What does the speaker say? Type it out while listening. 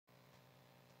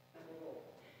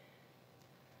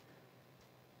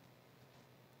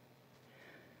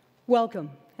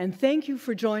Welcome, and thank you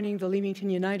for joining the Leamington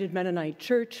United Mennonite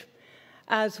Church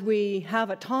as we have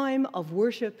a time of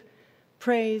worship,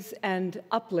 praise, and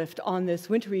uplift on this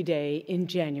wintry day in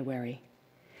January.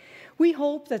 We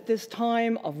hope that this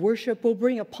time of worship will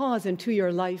bring a pause into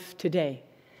your life today,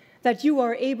 that you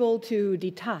are able to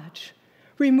detach,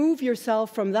 remove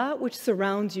yourself from that which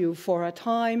surrounds you for a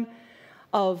time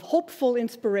of hopeful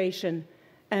inspiration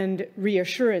and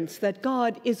reassurance that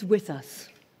God is with us.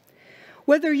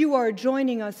 Whether you are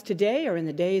joining us today or in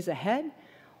the days ahead,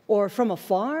 or from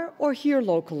afar or here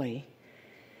locally,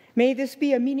 may this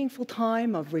be a meaningful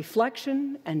time of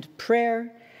reflection and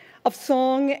prayer, of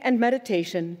song and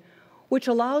meditation, which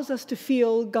allows us to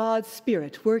feel God's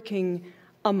Spirit working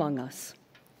among us.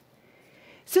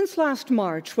 Since last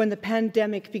March, when the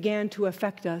pandemic began to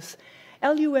affect us,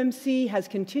 LUMC has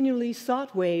continually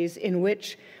sought ways in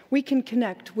which we can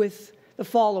connect with the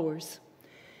followers,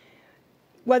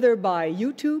 whether by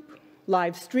YouTube,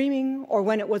 live streaming, or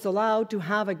when it was allowed to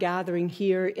have a gathering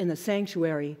here in the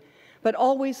sanctuary, but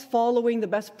always following the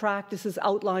best practices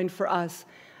outlined for us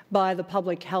by the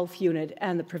Public Health Unit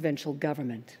and the provincial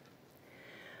government.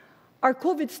 Our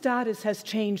COVID status has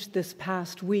changed this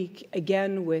past week,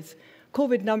 again with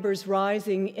COVID numbers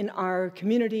rising in our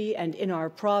community and in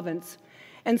our province.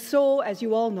 And so, as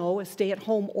you all know, a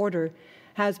stay-at-home order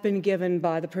has been given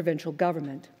by the provincial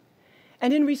government.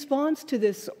 And in response to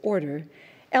this order,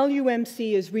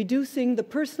 LUMC is reducing the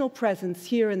personal presence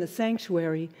here in the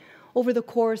sanctuary over the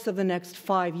course of the next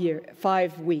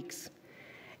 5 weeks,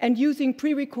 and using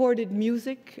pre-recorded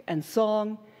music and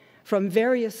song from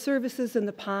various services in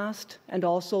the past and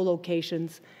also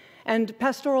locations, and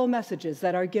pastoral messages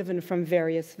that are given from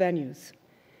various venues.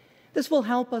 This will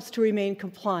help us to remain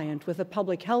compliant with the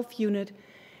Public Health Unit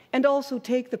and also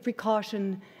take the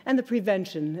precaution and the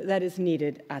prevention that is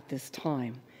needed at this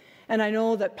time. And I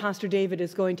know that Pastor David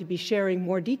is going to be sharing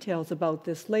more details about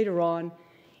this later on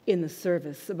in the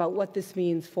service, about what this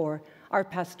means for our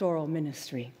pastoral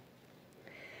ministry.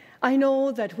 I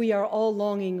know that we are all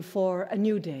longing for a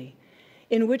new day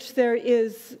in which there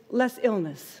is less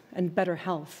illness and better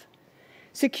health,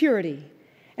 security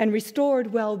and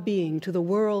restored well-being to the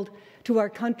world, to our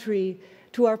country,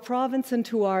 to our province, and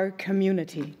to our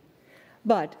community.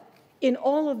 But in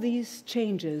all of these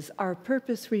changes, our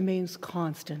purpose remains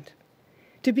constant: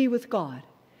 to be with God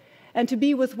and to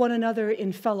be with one another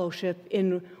in fellowship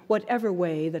in whatever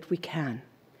way that we can.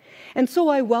 And so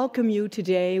I welcome you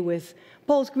today with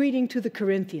Paul's greeting to the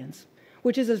Corinthians,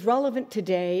 which is as relevant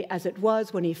today as it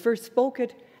was when he first spoke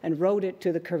it and wrote it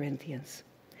to the Corinthians.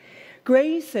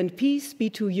 Grace and peace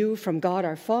be to you from God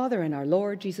our Father and our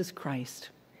Lord Jesus Christ.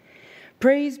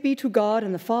 Praise be to God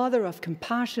and the Father of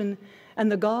compassion and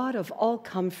the God of all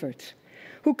comfort,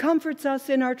 who comforts us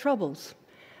in our troubles,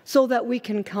 so that we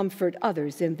can comfort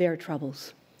others in their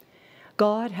troubles.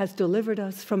 God has delivered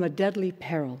us from a deadly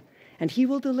peril, and he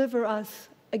will deliver us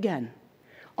again.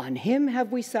 On him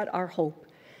have we set our hope,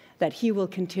 that he will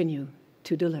continue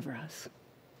to deliver us.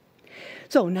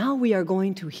 So now we are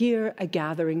going to hear a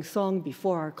gathering song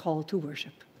before our call to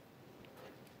worship.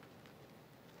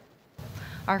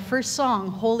 Our first song,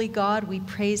 Holy God, We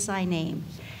Praise Thy Name.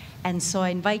 And so I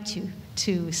invite you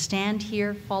to stand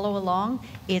here, follow along.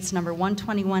 It's number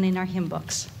 121 in our hymn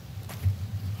books.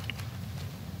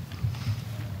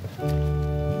 Oh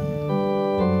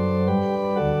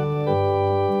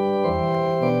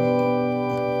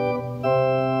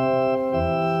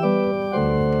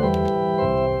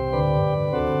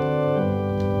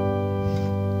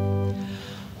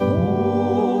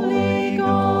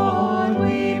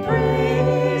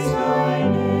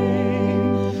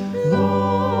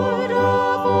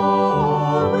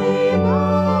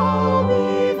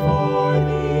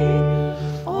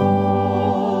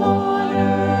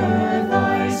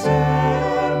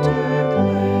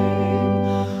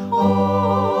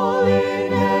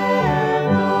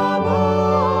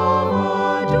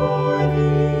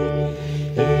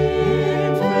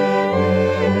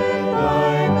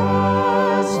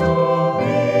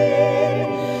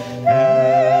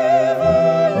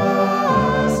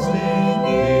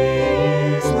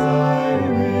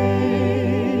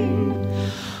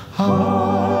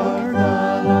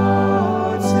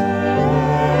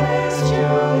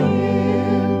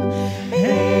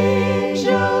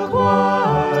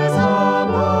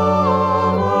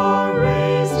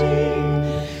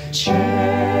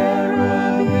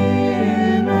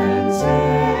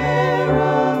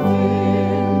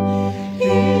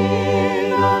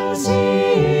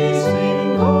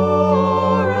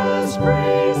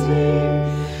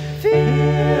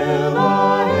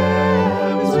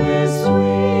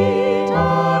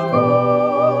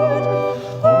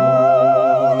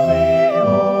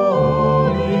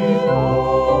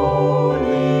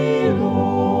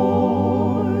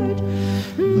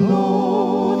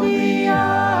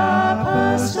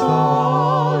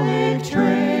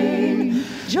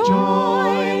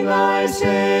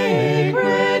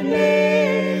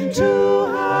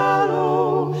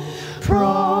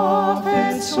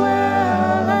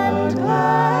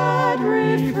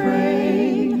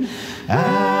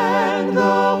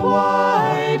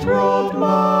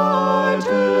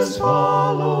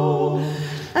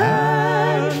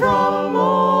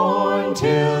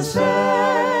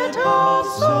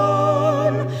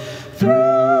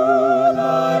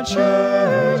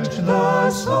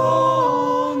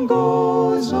song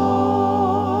goes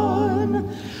on.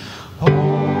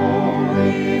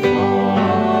 Holy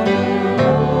Father,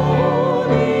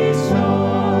 Holy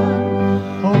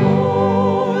Son,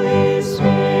 Holy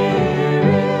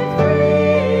Spirit,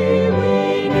 three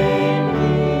we name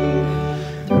Thee,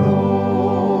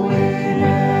 though in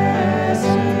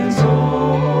essence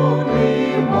only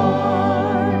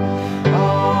one,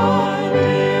 undivided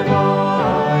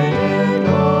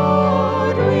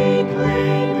God we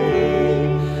claim Thee,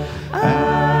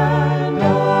 and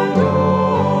adoring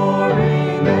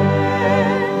melody,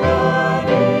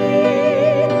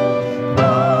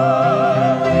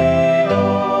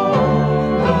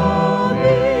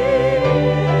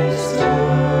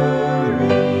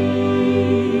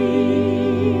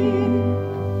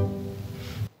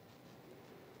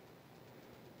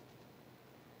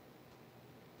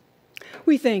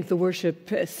 We thank the worship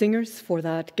singers for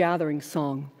that gathering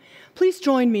song. Please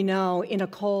join me now in a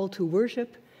call to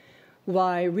worship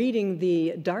by reading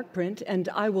the dark print, and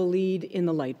I will lead in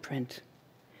the light print.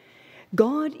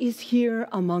 God is here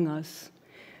among us.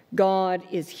 God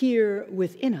is here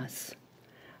within us.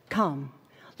 Come,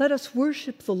 let us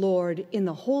worship the Lord in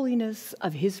the holiness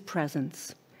of His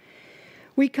presence.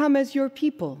 We come as your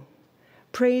people,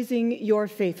 praising your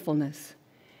faithfulness,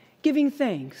 giving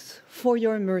thanks for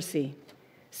your mercy,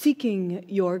 seeking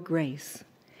your grace.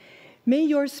 May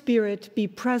your Spirit be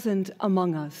present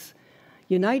among us,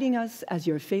 uniting us as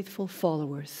your faithful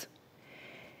followers,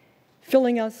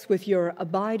 filling us with your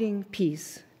abiding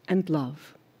peace and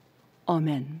love.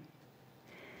 Amen.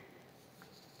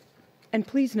 And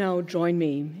please now join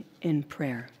me in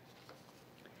prayer.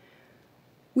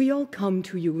 We all come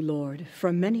to you, Lord,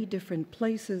 from many different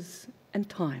places and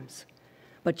times,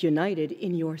 but united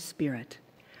in your Spirit,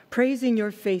 praising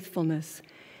your faithfulness,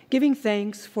 giving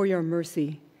thanks for your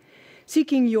mercy,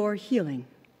 seeking your healing.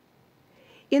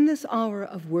 In this hour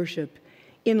of worship,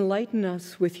 enlighten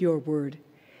us with your word.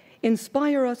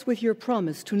 Inspire us with your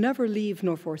promise to never leave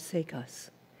nor forsake us.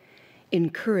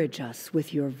 Encourage us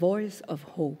with your voice of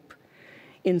hope.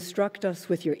 Instruct us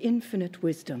with your infinite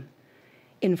wisdom.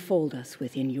 Enfold us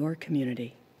within your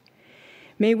community.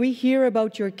 May we hear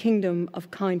about your kingdom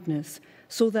of kindness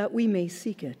so that we may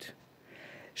seek it.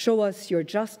 Show us your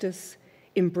justice.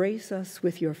 Embrace us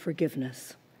with your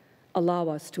forgiveness. Allow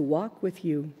us to walk with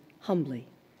you humbly,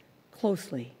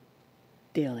 closely,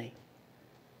 daily.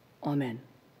 Amen.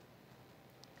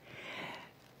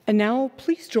 And now,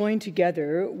 please join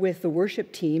together with the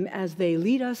worship team as they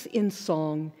lead us in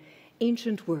song,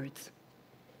 Ancient Words.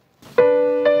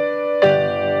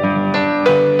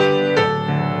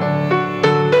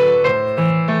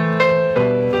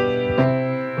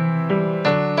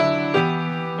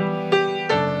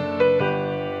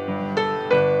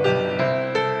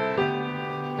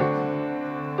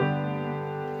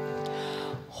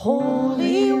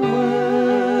 holy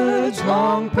words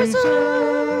long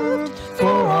preserved for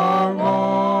our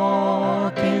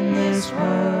walk in this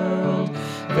world.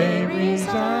 They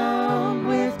resound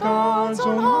with God's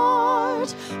own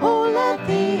heart. Oh, let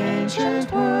the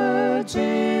ancient words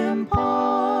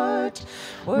impart.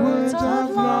 Words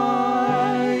of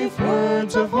life,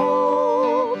 words of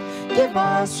hope. Give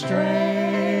us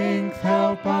strength,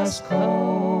 help us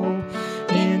cope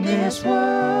in this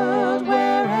world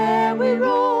where'er we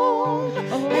roam.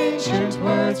 Ancient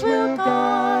words will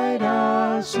guide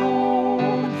us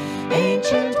home.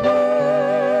 Ancient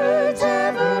words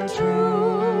ever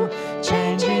true,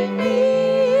 changing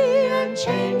me and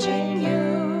changing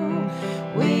you.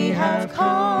 We have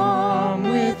come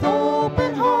with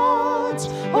open hearts.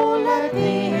 Oh, let the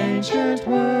ancient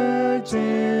words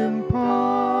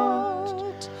impart.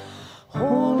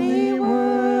 Holy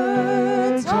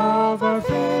words of our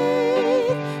faith,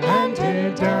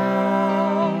 handed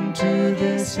down to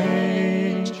this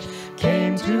age,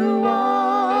 came to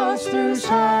us through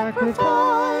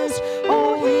sacrifice.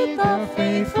 Oh, heed the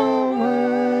faithful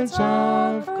words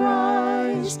of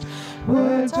Christ.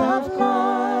 Words of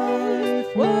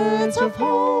life, words of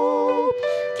hope.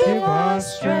 Give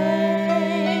us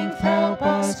strength, help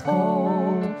us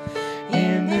cope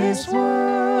in this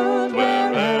world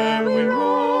wherever we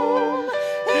roam.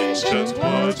 Ancient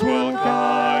words will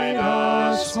guide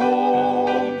us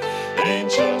home.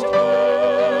 Ancient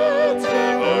words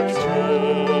ever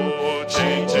true,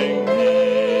 changing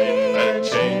me and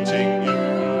changing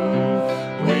you.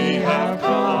 We have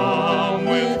come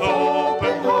with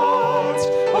open hearts.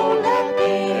 Oh, let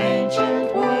the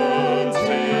ancient words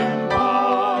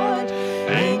impart.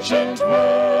 Ancient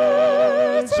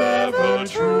words ever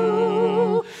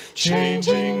true,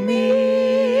 changing me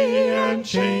and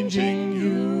changing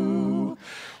you.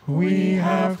 We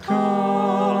have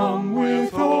come with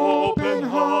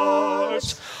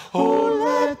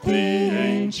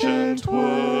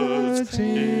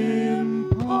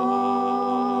impart.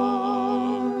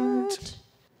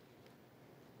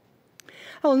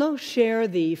 I will now share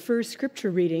the first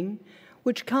scripture reading,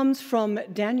 which comes from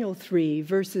Daniel 3,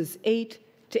 verses 8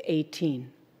 to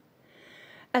 18.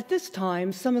 At this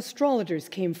time, some astrologers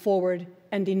came forward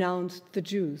and denounced the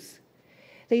Jews.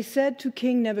 They said to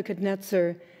King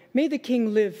Nebuchadnezzar, "May the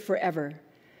king live forever.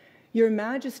 Your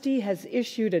Majesty has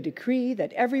issued a decree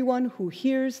that everyone who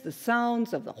hears the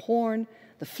sounds of the horn,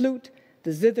 the flute,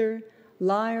 the zither,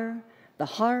 lyre, the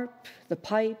harp, the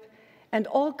pipe, and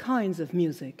all kinds of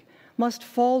music must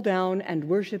fall down and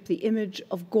worship the image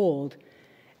of gold,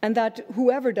 and that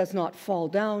whoever does not fall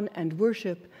down and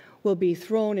worship will be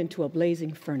thrown into a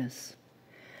blazing furnace.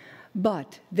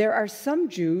 But there are some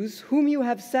Jews whom you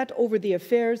have set over the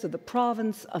affairs of the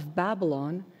province of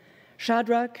Babylon,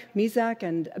 Shadrach, Meshach,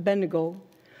 and Abednego,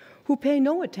 who pay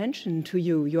no attention to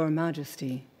you, your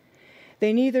Majesty.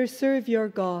 They neither serve your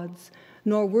gods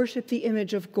nor worship the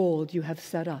image of gold you have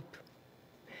set up."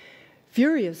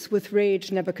 Furious with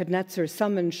rage, Nebuchadnezzar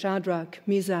summoned Shadrach,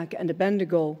 Meshach, and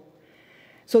Abednego.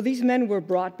 So these men were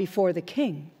brought before the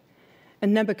king,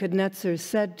 and Nebuchadnezzar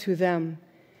said to them,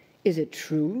 "Is it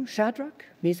true, Shadrach,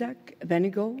 Meshach,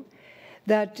 Abednego,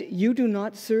 that you do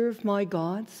not serve my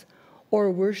gods or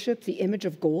worship the image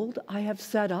of gold I have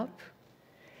set up?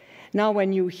 Now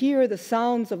when you hear the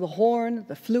sounds of the horn,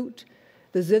 the flute,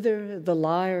 the zither, the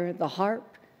lyre, the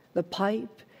harp, the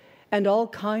pipe, and all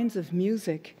kinds of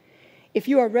music, if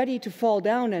you are ready to fall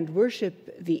down and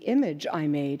worship the image I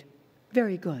made,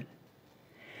 very good.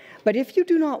 But if you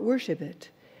do not worship it,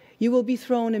 you will be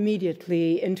thrown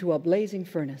immediately into a blazing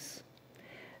furnace.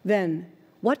 Then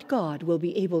what God will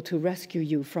be able to rescue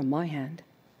you from my hand?"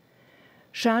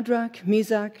 Shadrach,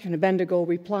 Meshach, and Abednego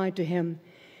replied to him,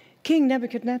 "King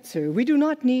Nebuchadnezzar, we do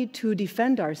not need to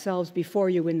defend ourselves before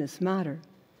you in this matter.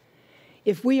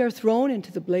 If we are thrown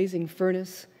into the blazing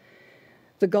furnace,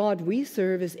 the God we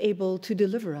serve is able to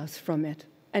deliver us from it,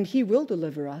 and he will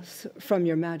deliver us from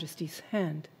your Majesty's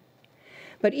hand.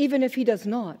 But even if he does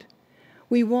not,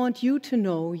 we want you to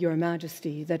know, your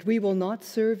Majesty, that we will not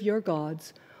serve your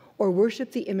gods or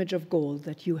worship the image of gold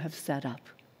that you have set up."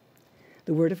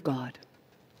 The word of God.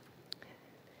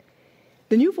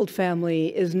 The Newfold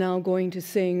family is now going to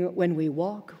sing "When We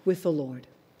Walk with the Lord."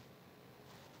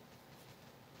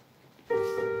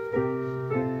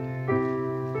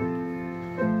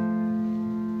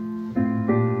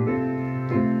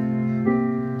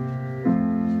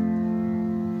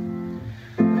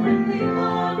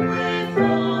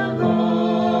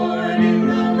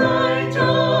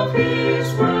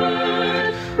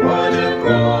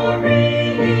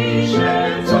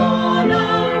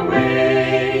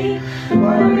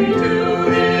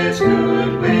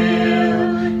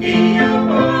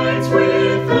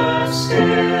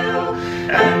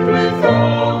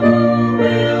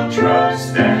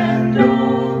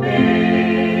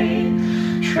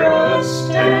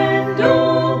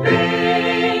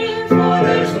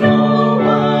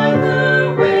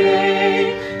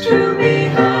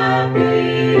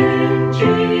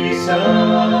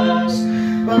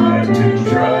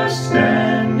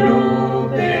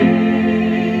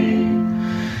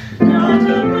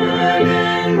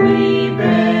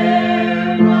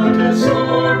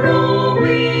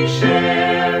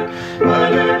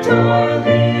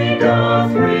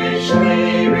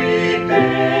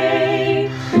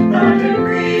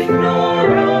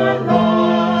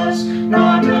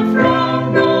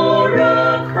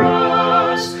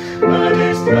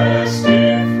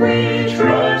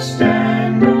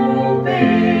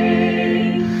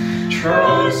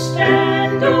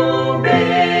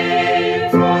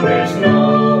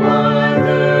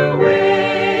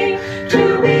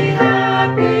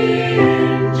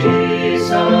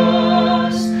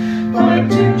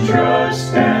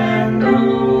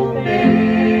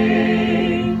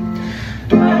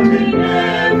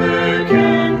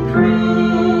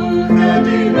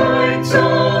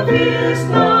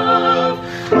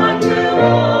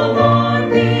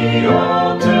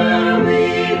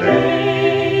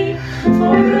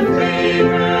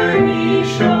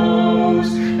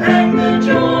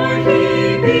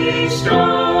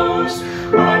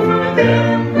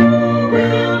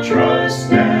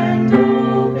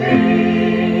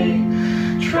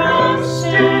 Trust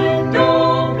and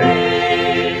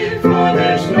obey, for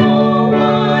there's no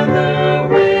one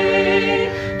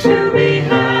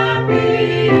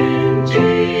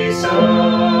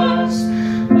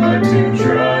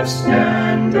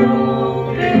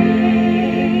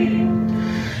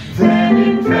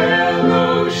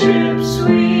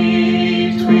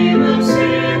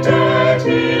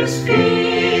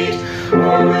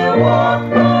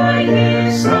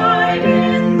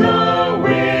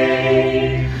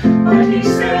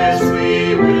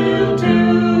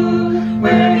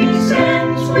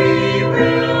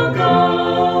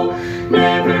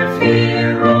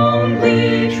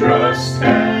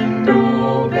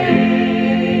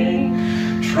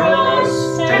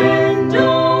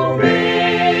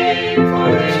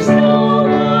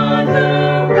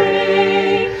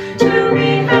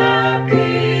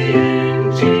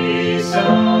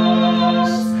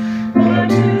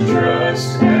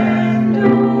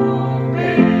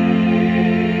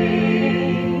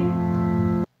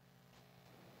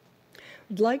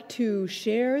I'd like to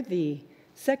share the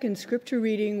second scripture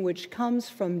reading, which comes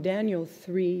from Daniel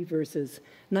 3, verses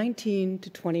 19 to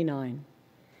 29.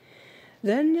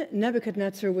 Then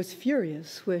Nebuchadnezzar was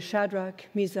furious with Shadrach,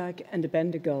 Meshach, and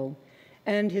Abednego,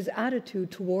 and his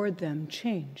attitude toward them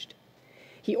changed.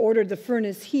 He ordered the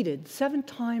furnace heated 7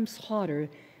 times hotter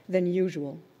than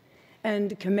usual,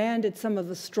 and commanded some of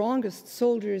the strongest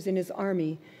soldiers in his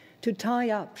army to tie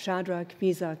up Shadrach,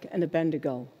 Meshach, and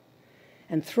Abednego,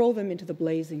 and throw them into the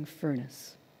blazing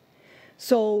furnace.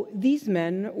 So these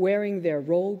men, wearing their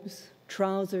robes,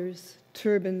 trousers,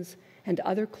 turbans, and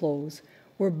other clothes,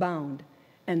 were bound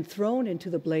and thrown into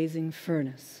the blazing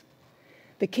furnace.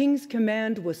 The king's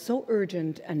command was so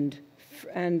urgent and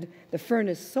the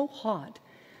furnace so hot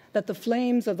that the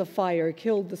flames of the fire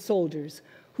killed the soldiers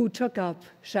who took up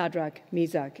Shadrach,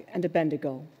 Meshach, and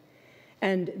Abednego.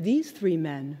 And these 3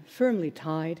 men, firmly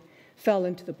tied, fell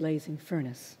into the blazing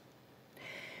furnace.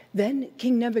 Then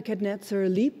King Nebuchadnezzar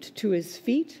leaped to his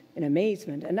feet in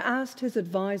amazement and asked his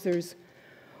advisors,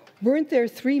 "Weren't there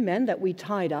 3 men that we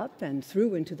tied up and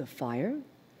threw into the fire?"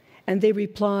 And they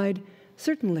replied,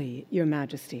 "Certainly, Your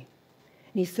Majesty."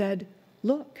 And he said,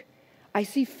 "Look, I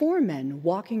see 4 men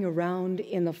walking around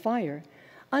in the fire,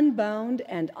 unbound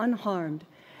and unharmed,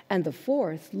 and the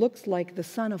 4th looks like the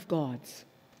Son of God's."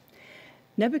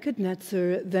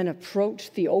 Nebuchadnezzar then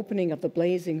approached the opening of the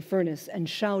blazing furnace and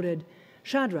shouted,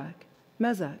 "Shadrach,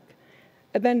 Meshach,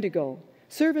 Abednego,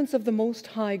 servants of the Most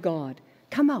High God,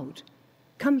 come out,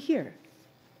 come here."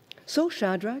 So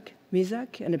Shadrach,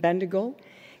 Meshach, and Abednego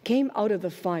came out of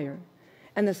the fire,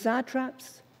 and the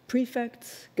satraps,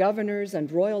 prefects, governors,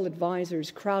 and royal advisors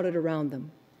crowded around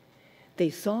them. They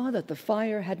saw that the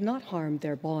fire had not harmed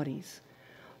their bodies,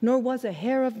 nor was a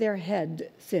hair of their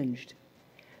head singed.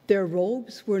 Their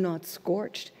robes were not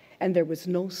scorched, and there was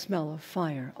no smell of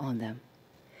fire on them.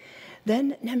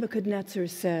 Then Nebuchadnezzar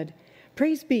said,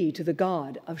 "Praise be to the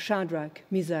God of Shadrach,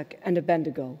 Meshach, and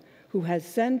Abednego, who has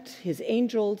sent his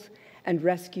angels and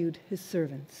rescued his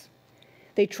servants.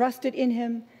 They trusted in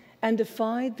him and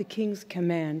defied the king's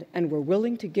command and were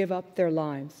willing to give up their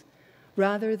lives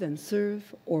rather than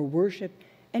serve or worship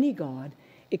any god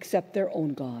except their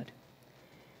own God.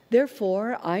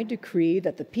 Therefore, I decree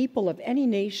that the people of any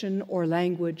nation or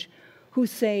language who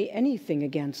say anything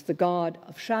against the God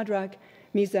of Shadrach,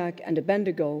 Meshach, and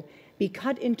Abednego be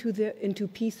cut into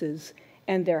pieces,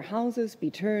 and their houses be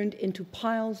turned into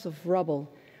piles of rubble,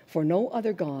 for no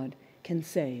other God can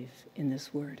save in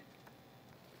this word."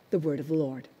 The word of the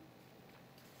Lord.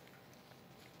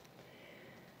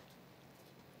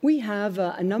 We have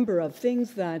a number of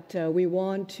things that we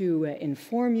want to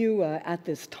inform you at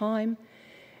this time.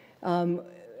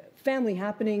 Family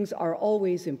happenings are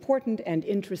always important and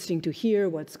interesting to hear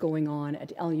what's going on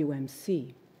at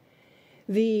LUMC.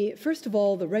 First of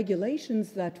all, the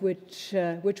regulations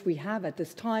which we have at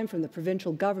this time from the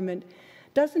provincial government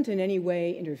doesn't in any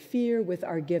way interfere with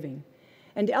our giving.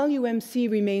 And LUMC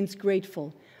remains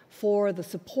grateful for the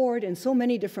support in so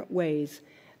many different ways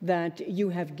that you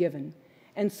have given.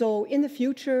 And so in the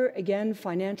future, again,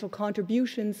 financial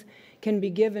contributions can be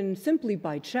given simply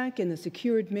by check in the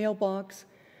secured mailbox,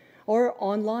 or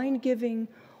online giving,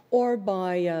 or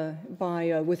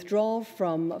by withdrawal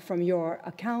from your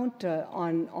account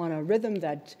on a rhythm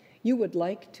that you would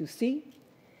like to see,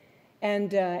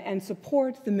 and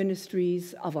support the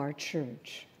ministries of our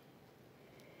church.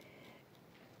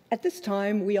 At this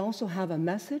time, we also have a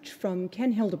message from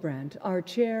Ken Hildebrand, our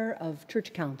Chair of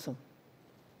Church Council.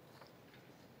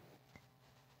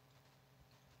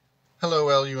 Hello,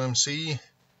 LUMC.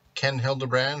 Ken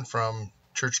Hildebrand from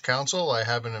Church Council. I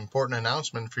have an important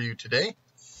announcement for you today.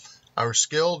 Our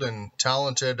skilled and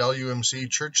talented LUMC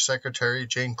Church Secretary,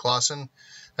 Jane Clausen,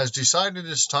 has decided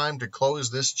it's time to close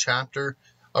this chapter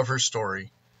of her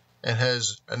story and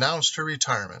has announced her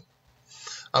retirement.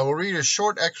 I will read a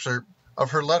short excerpt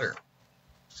of her letter.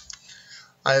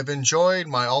 "I have enjoyed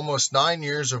my almost 9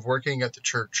 years of working at the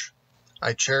church.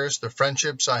 I cherish the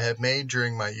friendships I have made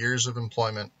during my years of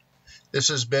employment. This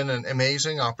has been an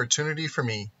amazing opportunity for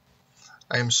me.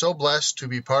 I am so blessed to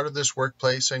be part of this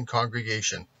workplace and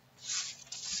congregation.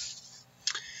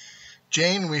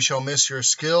 Jane, we shall miss your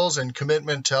skills and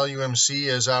commitment to LUMC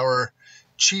as our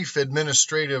Chief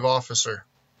Administrative Officer.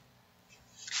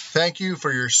 Thank you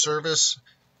for your service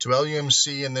to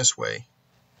LUMC in this way.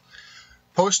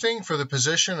 Posting for the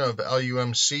position of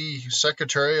LUMC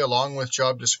Secretary along with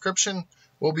job description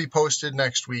will be posted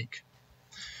next week.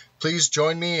 Please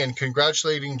join me in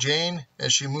congratulating Jane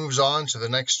as she moves on to the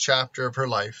next chapter of her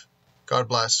life. God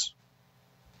bless."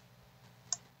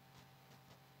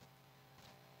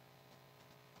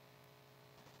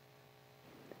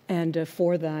 and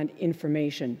for that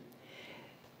information.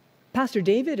 Pastor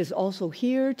David is also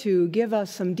here to give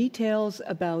us some details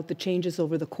about the changes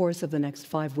over the course of the next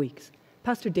 5 weeks.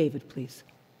 Pastor David, please.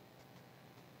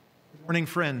 Good morning,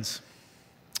 friends.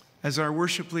 As our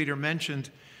worship leader mentioned,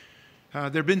 there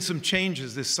have been some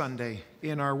changes this Sunday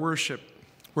in our worship.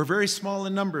 We're very small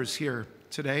in numbers here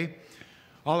today.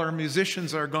 All our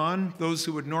musicians are gone, those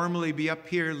who would normally be up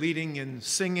here leading in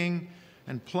singing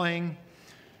and playing.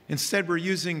 Instead, we're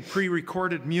using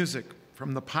pre-recorded music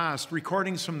from the past,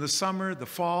 recordings from the summer, the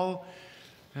fall.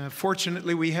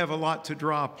 Fortunately, we have a lot to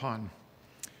draw upon.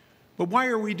 But why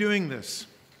are we doing this?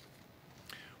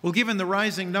 Well, given the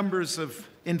rising numbers of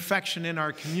infection in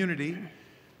our community,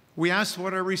 we asked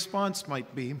what our response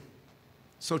might be.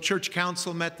 So Church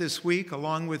Council met this week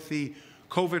along with the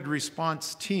COVID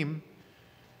response team.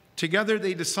 Together,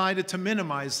 they decided to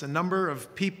minimize the number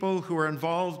of people who are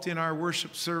involved in our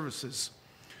worship services,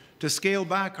 to scale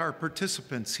back our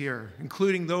participants here,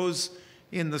 including those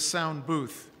in the sound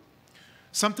booth,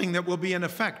 something that will be in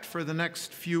effect for the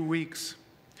next few weeks.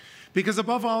 Because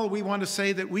above all, we want to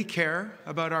say that we care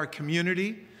about our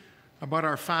community, about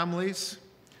our families,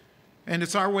 and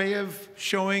it's our way of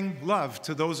showing love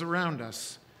to those around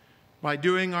us by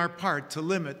doing our part to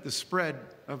limit the spread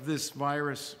of this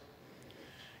virus.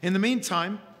 In the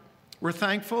meantime, we're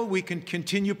thankful we can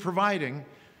continue providing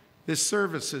these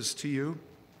services to you.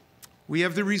 We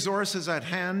have the resources at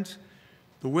hand,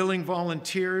 the willing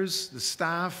volunteers, the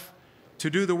staff, to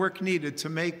do the work needed to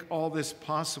make all this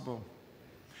possible.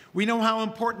 We know how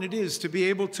important it is to be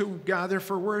able to gather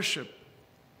for worship,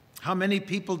 how many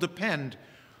people depend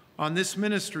on this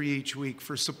ministry each week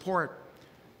for support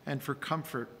and for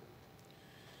comfort.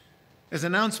 As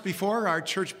announced before, our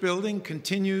church building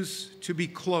continues to be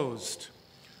closed.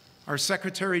 Our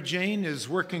secretary, Jane, is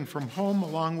working from home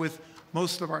along with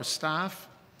most of our staff.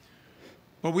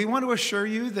 But we want to assure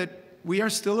you that we are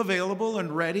still available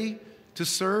and ready to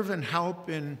serve and help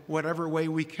in whatever way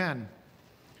we can.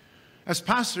 As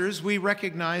pastors, we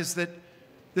recognize that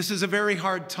this is a very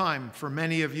hard time for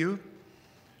many of you.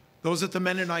 Those at the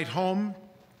Mennonite home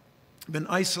have been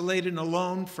isolated and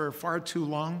alone for far too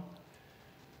long.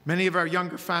 Many of our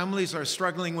younger families are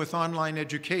struggling with online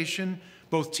education,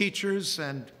 both teachers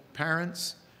and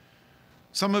parents.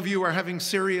 Some of you are having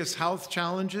serious health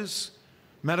challenges.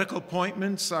 Medical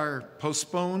appointments are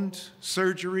postponed,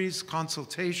 surgeries,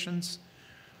 consultations.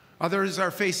 Others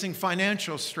are facing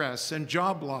financial stress and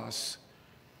job loss.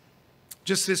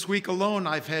 Just this week alone,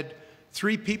 I've had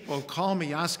 3 people call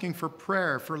me asking for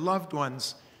prayer for loved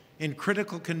ones in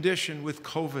critical condition with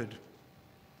COVID.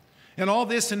 And all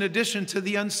this in addition to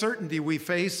the uncertainty we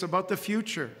face about the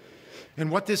future and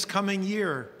what this coming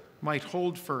year might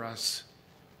hold for us.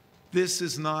 This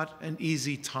is not an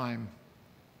easy time.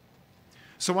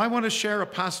 So I want to share a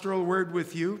pastoral word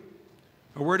with you,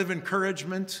 a word of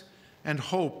encouragement and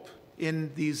hope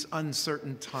in these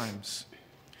uncertain times.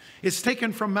 It's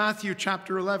taken from Matthew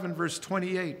chapter 11, verse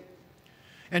 28.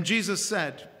 And Jesus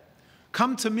said,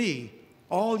 "Come to me,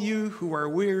 all you who are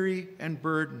weary and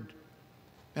burdened,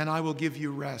 and I will give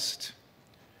you rest.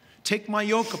 Take my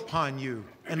yoke upon you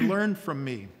and learn from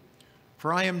me,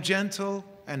 for I am gentle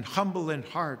and humble in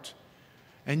heart,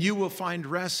 and you will find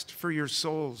rest for your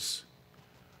souls.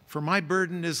 For my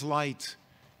burden is light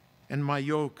and my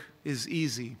yoke is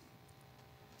easy."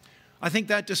 I think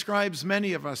that describes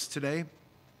many of us today,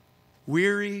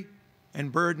 weary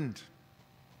and burdened.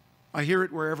 I hear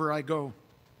it wherever I go.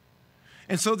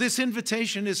 And so this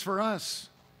invitation is for us,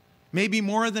 maybe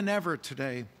more than ever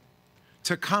today,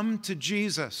 to come to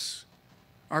Jesus,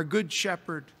 our good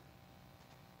shepherd,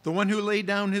 the one who laid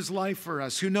down his life for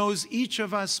us, who knows each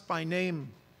of us by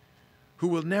name, who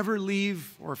will never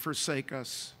leave or forsake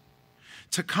us,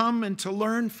 to come and to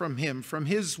learn from him, from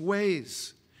his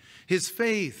ways, his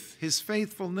faith, his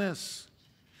faithfulness,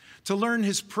 to learn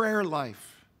his prayer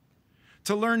life,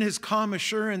 to learn his calm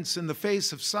assurance in the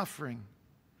face of suffering,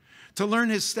 to learn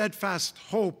his steadfast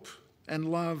hope and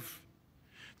love,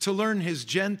 to learn his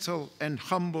gentle and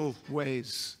humble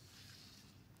ways.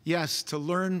 Yes, to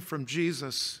learn from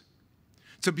Jesus.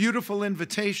 It's a beautiful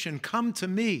invitation. Come to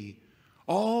me,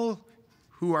 all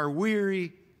who are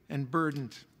weary and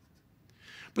burdened.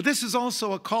 But this is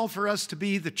also a call for us to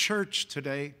be the church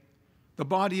today, the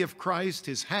body of Christ,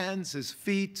 his hands, his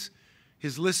feet,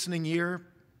 his listening ear.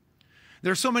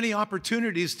 There are so many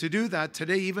opportunities to do that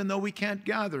today, even though we can't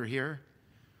gather here.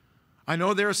 I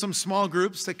know there are some small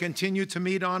groups that continue to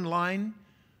meet online.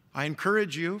 I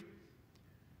encourage you.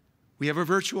 We have a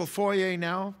virtual foyer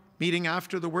now, meeting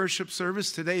after the worship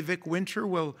service. Today, Vic Winter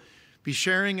will be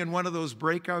sharing in one of those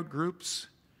breakout groups.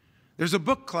 There's a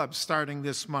book club starting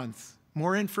this month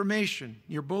more information,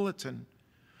 your bulletin.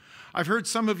 I've heard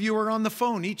some of you are on the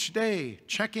phone each day,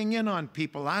 checking in on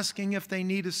people, asking if they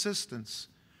need assistance.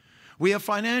 We have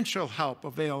financial help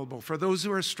available for those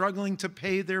who are struggling to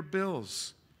pay their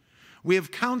bills. We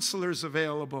have counselors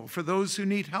available for those who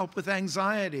need help with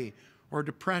anxiety or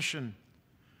depression.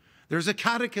 There's a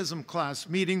catechism class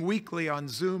meeting weekly on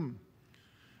Zoom.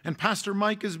 And Pastor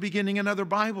Mike is beginning another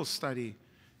Bible study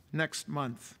next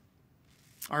month.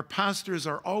 Our pastors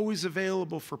are always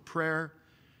available for prayer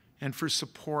and for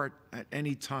support at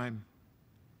any time.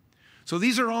 So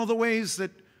these are all the ways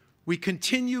that we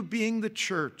continue being the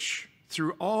church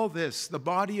through all this, the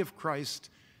body of Christ,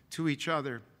 to each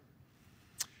other.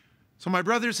 So my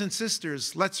brothers and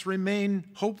sisters, let's remain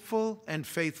hopeful and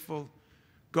faithful.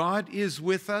 God is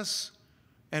with us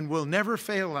and will never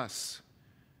fail us,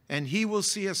 and he will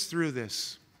see us through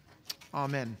this.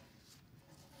 Amen.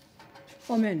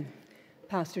 Amen.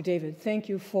 Pastor David, thank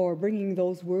you for bringing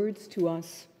those words to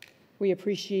us. We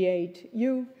appreciate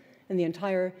you and the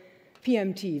entire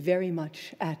PMT very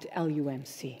much at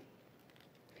LUMC.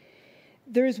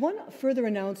 There is one further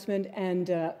announcement,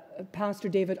 and Pastor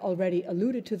David already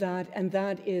alluded to that, and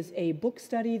that is a book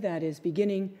study that is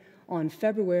beginning on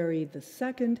February the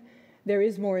 2nd. There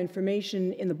is more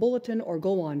information in the bulletin or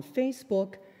go on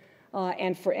Facebook.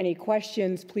 And for any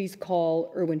questions, please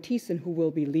call Erwin Thiessen, who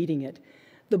will be leading it.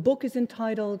 The book is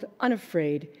entitled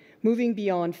Unafraid, Moving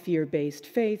Beyond Fear-Based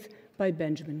Faith by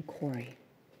Benjamin Corey.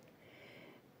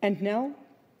 And now,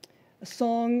 a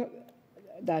song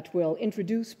that will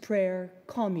introduce prayer,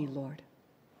 Call Me, Lord.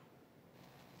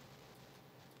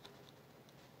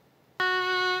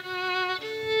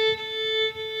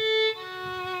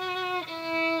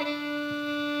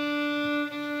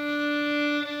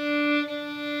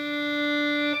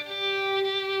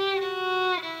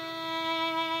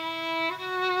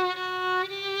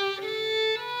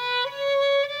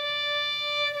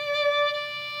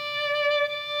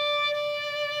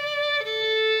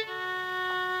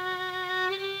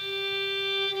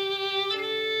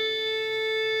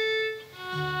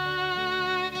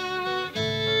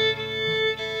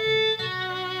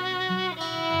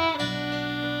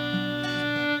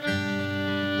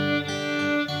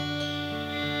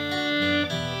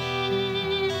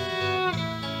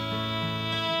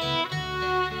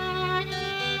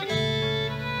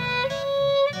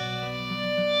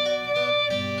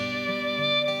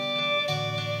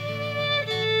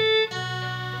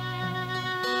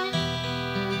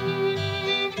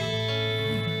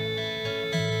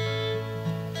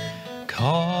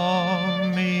 Call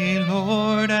me,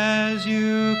 Lord, as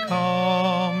you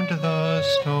calmed the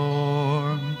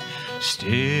storm.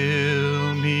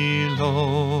 Still me,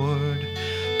 Lord,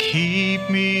 keep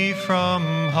me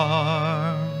from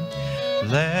harm.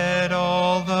 Let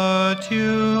all the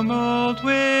tumult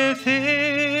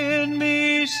within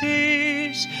me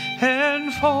cease,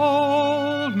 and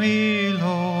fold me,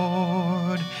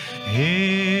 Lord,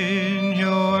 in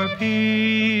your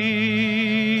peace.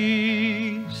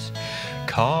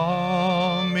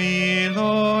 Call me,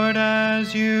 Lord,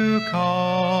 as you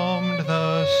calmed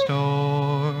the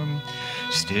storm.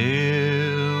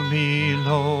 Still me,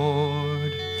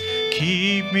 Lord,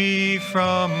 keep me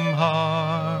from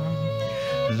harm.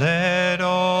 Let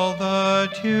all the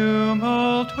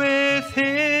tumult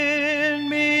within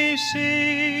me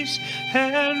cease,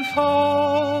 and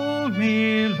fold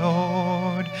me,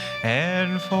 Lord,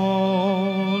 and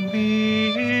fold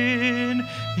me in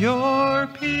your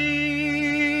peace.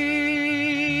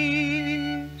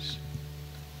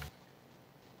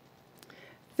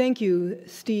 Thank you,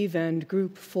 Steve and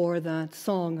group, for that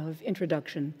song of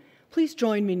introduction. Please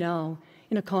join me now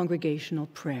in a congregational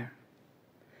prayer.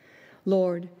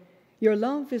 Lord, your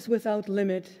love is without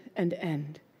limit and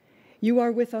end. You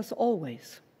are with us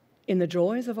always, in the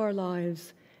joys of our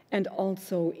lives and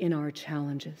also in our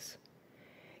challenges.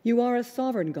 You are a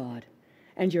sovereign God,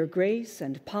 and your grace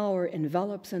and power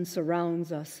envelops and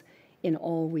surrounds us in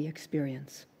all we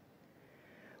experience.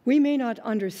 We may not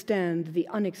understand the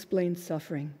unexplained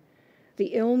suffering,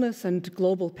 the illness and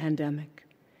global pandemic,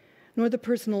 nor the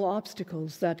personal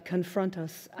obstacles that confront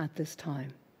us at this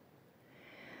time.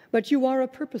 But you are a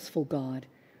purposeful God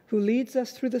who leads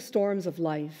us through the storms of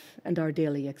life and our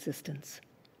daily existence.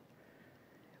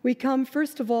 We come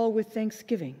first of all with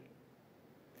thanksgiving.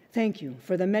 Thank you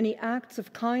for the many acts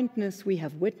of kindness we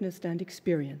have witnessed and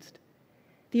experienced,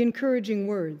 the encouraging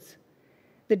words,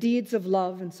 the deeds of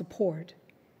love and support,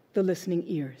 the listening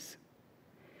ears.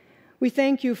 We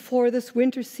thank you for this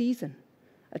winter season,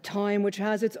 a time which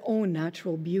has its own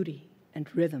natural beauty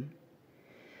and rhythm,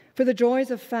 for the joys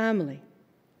of family,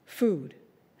 food,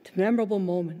 and memorable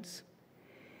moments,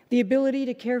 the ability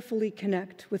to carefully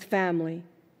connect with family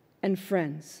and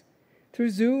friends through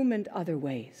Zoom and other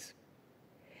ways.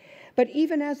 But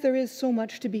even as there is so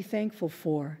much to be thankful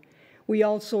for, we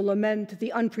also lament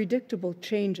the unpredictable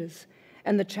changes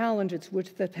and the challenges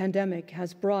which the pandemic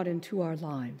has brought into our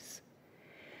lives.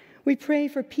 We pray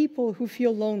for people who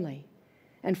feel lonely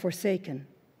and forsaken,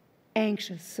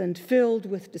 anxious and filled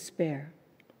with despair.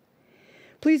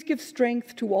 Please give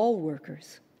strength to all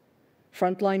workers,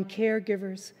 frontline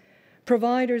caregivers,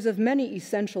 providers of many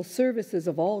essential services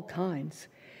of all kinds,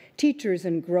 teachers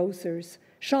and grocers,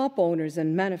 shop owners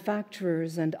and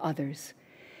manufacturers and others.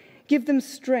 Give them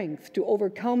strength to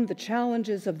overcome the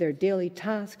challenges of their daily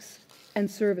tasks and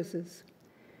services.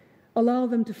 Allow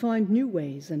them to find new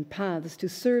ways and paths to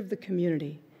serve the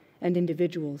community and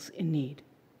individuals in need.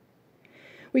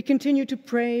 We continue to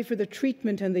pray for the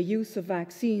treatment and the use of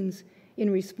vaccines in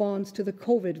response to the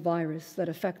COVID virus that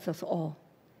affects us all.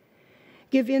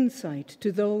 Give insight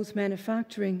to those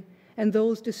manufacturing and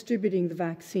those distributing the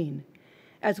vaccine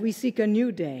as we seek a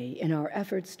new day in our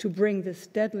efforts to bring this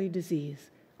deadly disease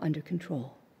under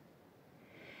control.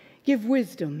 Give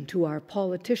wisdom to our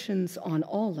politicians on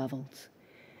all levels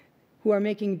who are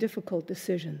making difficult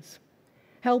decisions.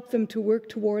 Help them to work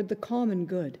toward the common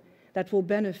good that will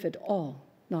benefit all,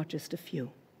 not just a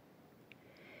few.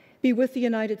 Be with the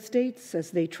United States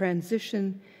as they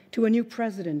transition to a new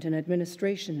president and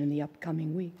administration in the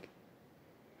upcoming week.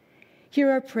 Hear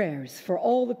our prayers for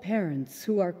all the parents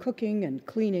who are cooking and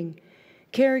cleaning,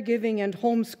 caregiving and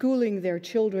homeschooling their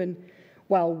children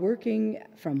while working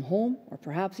from home or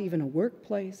perhaps even a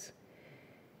workplace.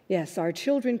 Yes, our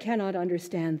children cannot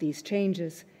understand these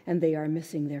changes and they are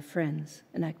missing their friends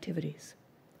and activities.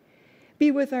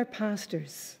 Be with our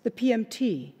pastors, the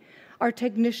PMT, our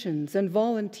technicians and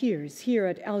volunteers here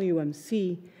at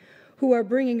LUMC who are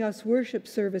bringing us worship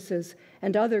services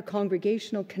and other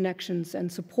congregational connections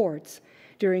and supports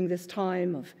during this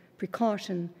time of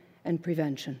precaution and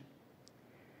prevention.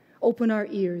 Open our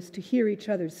ears to hear each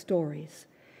other's stories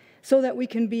so that we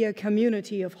can be a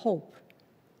community of hope,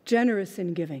 generous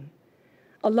in giving,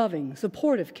 a loving,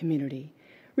 supportive community,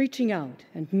 reaching out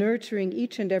and nurturing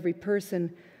each and every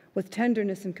person with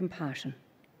tenderness and compassion.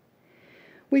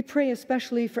 We pray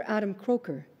especially for Adam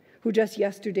Croker, who just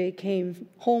yesterday came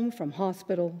home from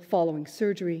hospital following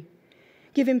surgery.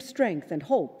 Give him strength and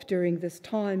hope during this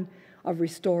time of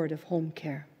restorative home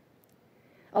care.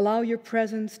 Allow your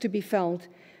presence to be felt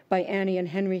by Annie and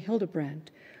Henry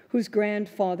Hildebrand, whose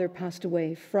grandfather passed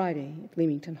away Friday at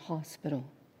Leamington Hospital.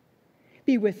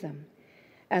 Be with them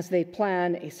as they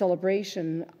plan a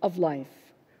celebration of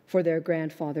life for their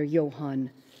grandfather, Johann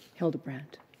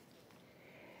Hildebrand.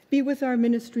 Be with our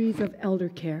ministries of elder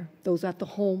care, those at the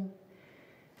home.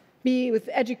 Be with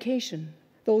education,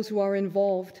 those who are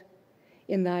involved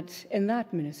in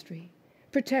that ministry.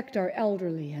 Protect our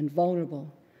elderly and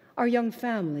vulnerable, our young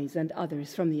families and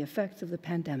others from the effects of the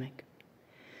pandemic.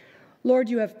 Lord,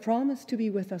 you have promised to be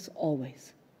with us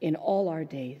always, in all our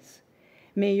days.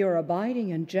 May your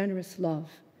abiding and generous love,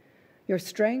 your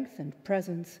strength and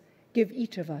presence give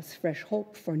each of us fresh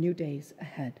hope for new days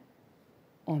ahead.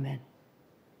 Amen.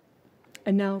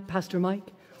 And now Pastor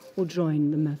Mike will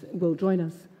join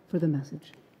us for the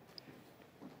message.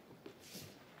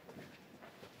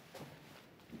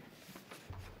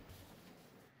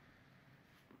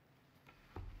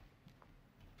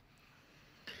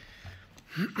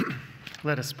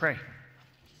 Let us pray.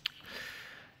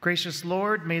 Gracious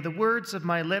Lord, may the words of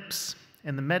my lips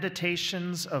and the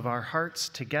meditations of our hearts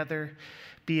together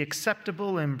be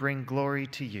acceptable and bring glory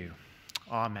to you.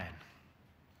 Amen.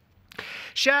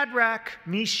 Shadrach,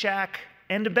 Meshach,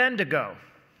 and Abednego.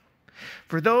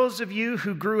 For those of you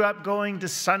who grew up going to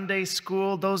Sunday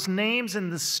school, those names in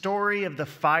the story of the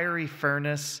fiery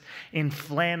furnace in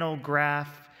flannel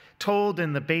graph told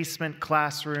in the basement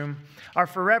classroom are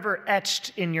forever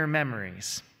etched in your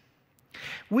memories.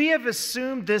 We have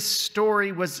assumed this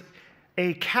story was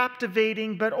a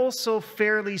captivating but also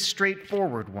fairly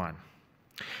straightforward one.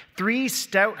 3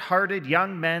 stout-hearted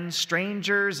young men,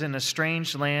 strangers in a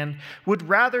strange land, would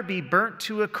rather be burnt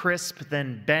to a crisp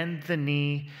than bend the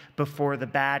knee before the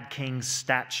bad king's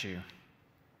statue.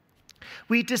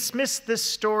 We dismiss this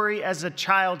story as a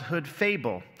childhood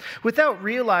fable, without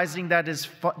realizing that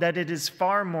it is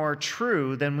far more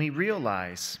true than we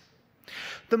realize.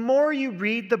 The more you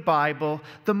read the Bible,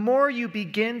 the more you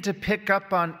begin to pick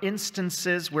up on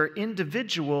instances where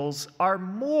individuals are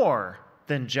more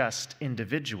than just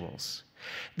individuals.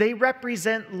 They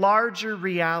represent larger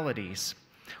realities.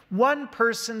 One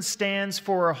person stands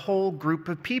for a whole group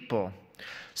of people.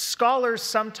 Scholars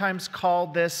sometimes call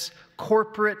this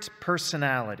corporate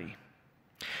personality.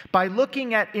 By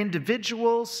looking at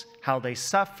individuals, how they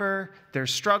suffer, their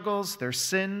struggles, their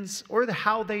sins, or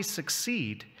how they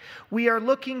succeed, we are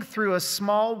looking through a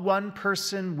small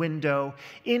one-person window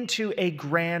into a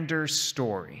grander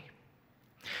story.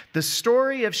 The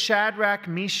story of Shadrach,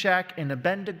 Meshach, and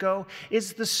Abednego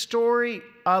is the story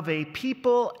of a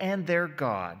people and their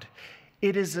God.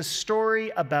 It is a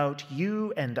story about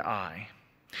you and I.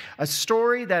 A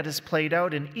story that is played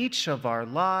out in each of our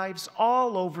lives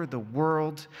all over the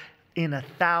world in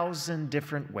 1,000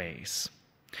 different ways.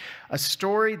 A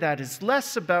story that is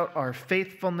less about our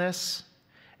faithfulness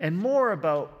and more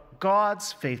about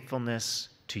God's faithfulness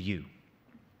to you.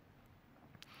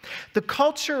 The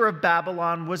culture of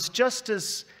Babylon was just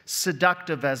as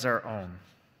seductive as our own.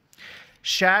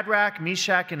 Shadrach,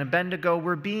 Meshach, and Abednego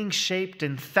were being shaped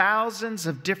in thousands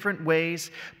of different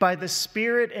ways by the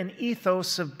spirit and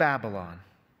ethos of Babylon.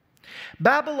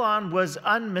 Babylon was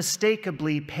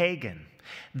unmistakably pagan.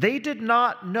 They did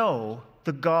not know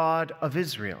the God of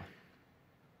Israel.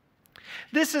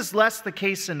 This is less the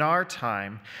case in our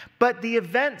time, but the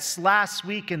events last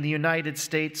week in the United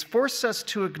States force us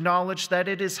to acknowledge that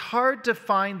it is hard to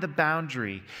find the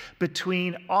boundary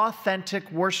between authentic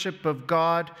worship of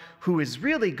God, who is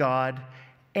really God,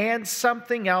 and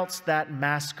something else that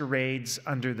masquerades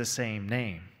under the same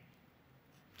name.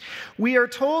 We are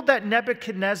told that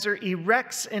Nebuchadnezzar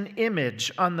erects an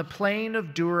image on the plain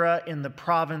of Dura in the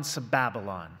province of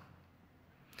Babylon.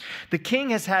 The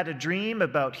king has had a dream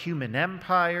about human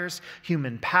empires,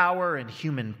 human power, and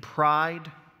human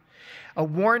pride, a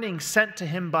warning sent to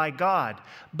him by God,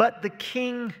 but the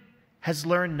king has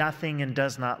learned nothing and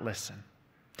does not listen.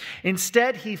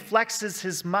 Instead, he flexes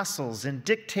his muscles and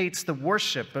dictates the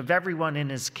worship of everyone in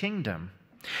his kingdom.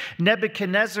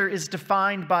 Nebuchadnezzar is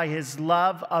defined by his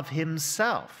love of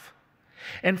himself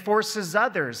and forces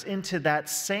others into that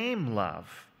same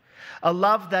love, a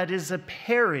love that is a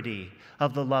parody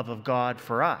of the love of God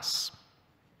for us.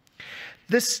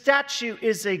 This statue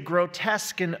is a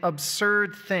grotesque and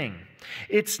absurd thing.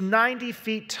 It's 90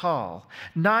 feet tall,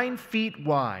 9 feet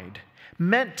wide,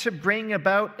 meant to bring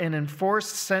about an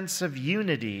enforced sense of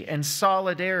unity and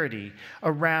solidarity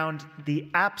around the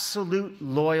absolute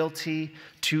loyalty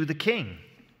to the king.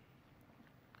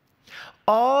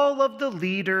 All of the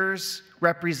leaders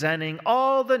representing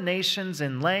all the nations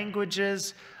and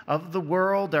languages of the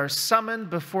world are summoned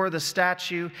before the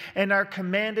statue and are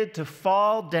commanded to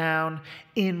fall down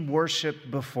in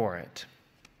worship before it.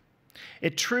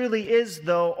 It truly is,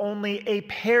 though, only a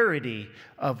parody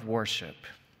of worship.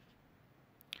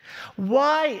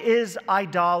 Why is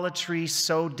idolatry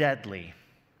so deadly?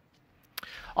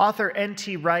 Author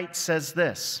N.T. Wright says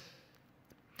this: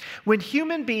 when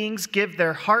human beings give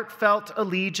their heartfelt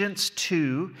allegiance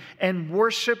to and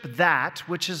worship that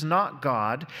which is not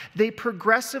God, they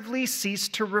progressively cease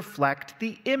to reflect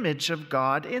the image of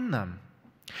God in them.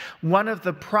 One of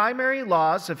the primary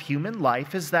laws of human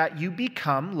life is that you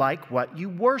become like what you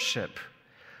worship.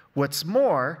 What's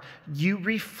more, you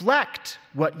reflect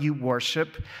what you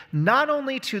worship, not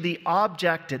only to the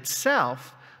object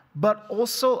itself, but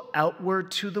also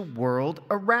outward to the world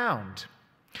around.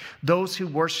 Those who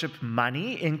worship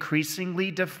money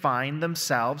increasingly define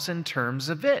themselves in terms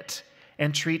of it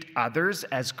and treat others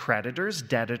as creditors,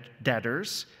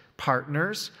 debtors,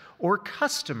 partners, or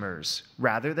customers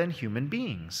rather than human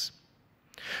beings.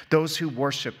 Those who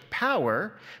worship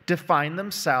power define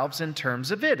themselves in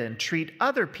terms of it and treat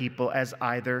other people as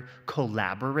either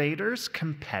collaborators,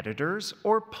 competitors,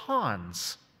 or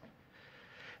pawns.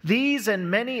 These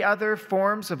and many other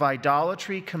forms of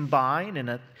idolatry combine in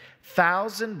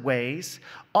 1,000 ways,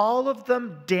 all of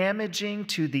them damaging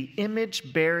to the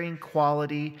image-bearing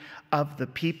quality of the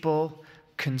people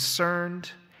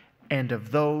concerned and of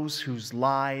those whose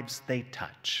lives they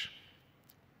touch.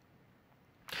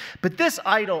 But this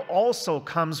idol also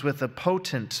comes with a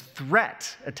potent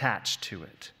threat attached to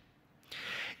it.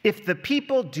 If the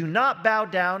people do not bow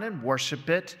down and worship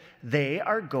it, they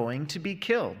are going to be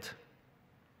killed.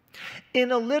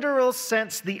 In a literal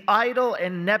sense, the idol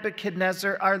and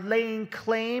Nebuchadnezzar are laying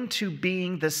claim to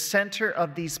being the center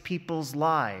of these people's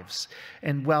lives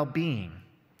and well-being.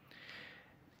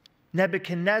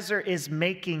 Nebuchadnezzar is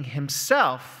making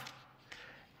himself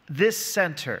this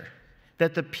center,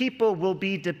 that the people will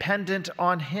be dependent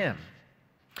on him.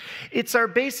 It's our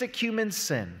basic human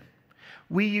sin.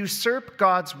 We usurp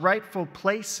God's rightful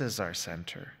place as our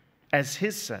center, as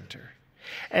his center,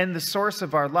 and the source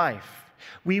of our life.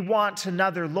 We want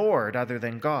another Lord other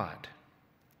than God.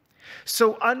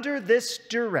 So under this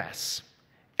duress,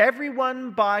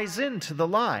 Everyone buys into the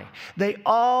lie. They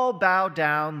all bow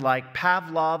down like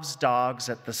Pavlov's dogs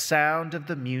at the sound of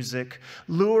the music,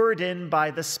 lured in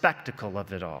by the spectacle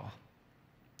of it all.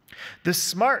 The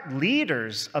smart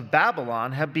leaders of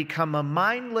Babylon have become a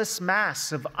mindless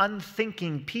mass of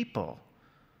unthinking people.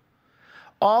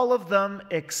 All of them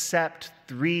except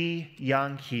 3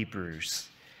 young Hebrews,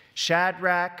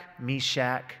 Shadrach,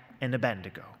 Meshach, and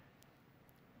Abednego.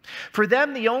 For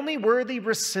them, the only worthy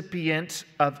recipient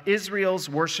of Israel's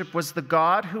worship was the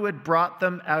God who had brought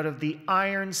them out of the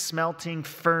iron-smelting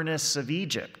furnace of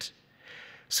Egypt,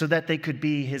 so that they could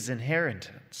be his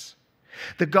inheritance.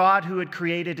 The God who had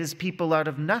created his people out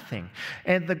of nothing,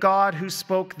 and the God who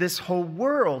spoke this whole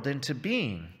world into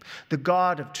being, the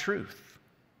God of truth.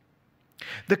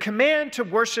 The command to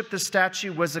worship the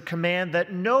statue was a command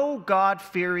that no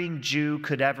God-fearing Jew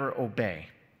could ever obey.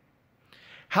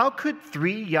 How could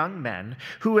 3 young men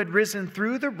who had risen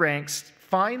through the ranks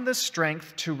find the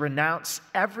strength to renounce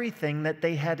everything that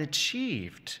they had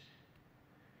achieved?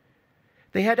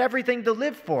 They had everything to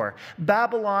live for.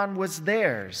 Babylon was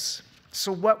theirs.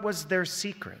 So what was their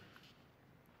secret?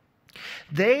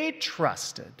 They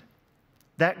trusted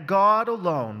that God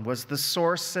alone was the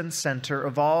source and center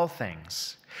of all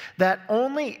things, that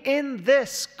only in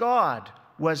this God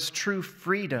was true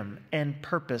freedom and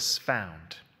purpose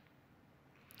found.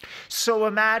 So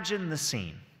imagine the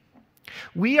scene.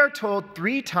 We are told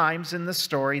 3 times in the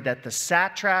story that the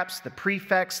satraps, the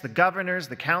prefects, the governors,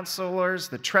 the counselors,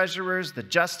 the treasurers, the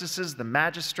justices, the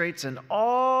magistrates, and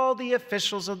all the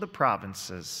officials of the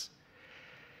provinces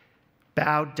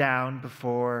bowed down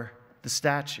before the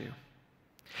statue.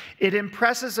 It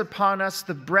impresses upon us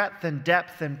the breadth and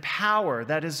depth and power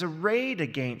that is arrayed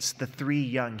against the 3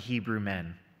 young Hebrew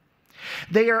men.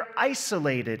 They are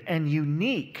isolated and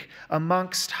unique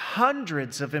amongst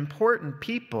hundreds of important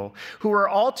people who are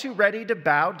all too ready to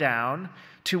bow down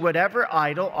to whatever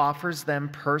idol offers them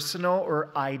personal or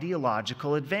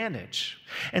ideological advantage.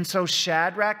 And so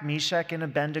Shadrach, Meshach, and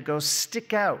Abednego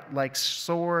stick out like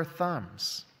sore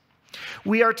thumbs.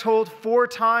 We are told 4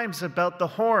 times about the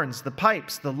horns, the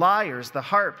pipes, the lyres, the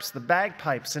harps, the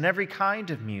bagpipes, and every kind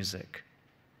of music.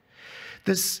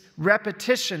 This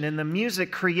repetition in the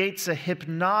music creates a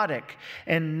hypnotic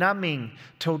and numbing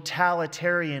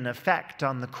totalitarian effect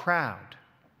on the crowd.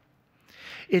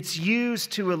 It's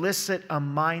used to elicit a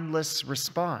mindless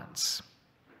response.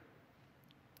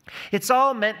 It's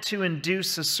all meant to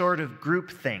induce a sort of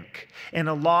groupthink and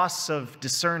a loss of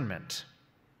discernment,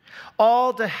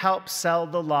 all to help sell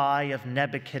the lie of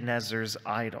Nebuchadnezzar's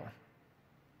idol.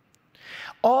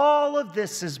 All of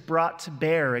this is brought to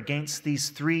bear against these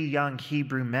 3 young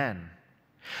Hebrew men.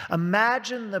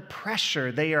 Imagine the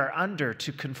pressure they are under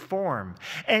to conform,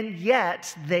 and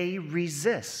yet they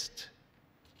resist.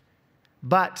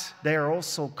 But they are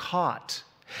also caught,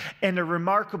 and a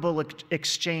remarkable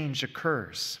exchange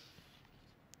occurs.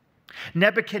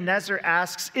 Nebuchadnezzar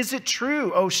asks, "Is it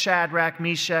true, O Shadrach,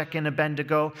 Meshach, and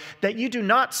Abednego, that you do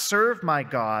not serve my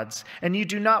gods, and you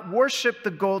do not worship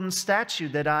the golden statue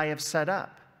that I have set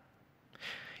up?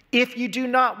 If you do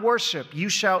not worship, you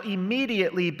shall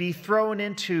immediately be thrown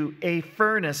into a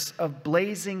furnace of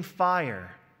blazing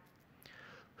fire.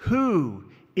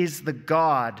 Who is the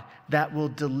God that will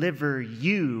deliver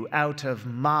you out of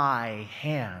my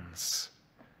hands?"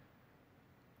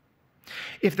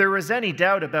 If there was any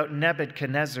doubt about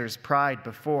Nebuchadnezzar's pride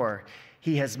before,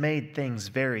 he has made things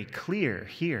very clear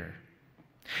here.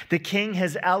 The king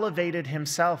has elevated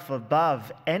himself above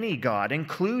any god,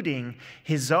 including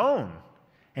his own,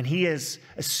 and he has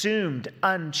assumed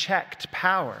unchecked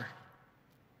power.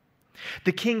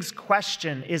 The king's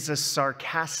question is a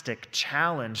sarcastic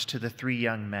challenge to the 3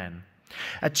 young men,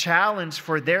 a challenge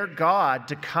for their God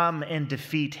to come and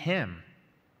defeat him.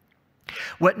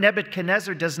 What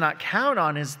Nebuchadnezzar does not count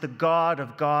on is the God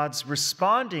of gods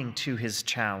responding to his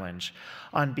challenge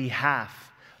on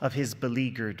behalf of his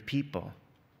beleaguered people.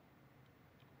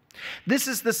 This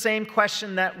is the same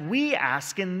question that we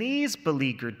ask in these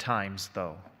beleaguered times,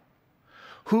 though.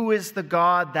 Who is the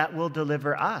God that will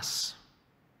deliver us?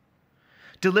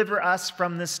 Deliver us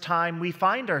from this time we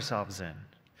find ourselves in,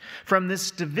 from this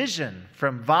division,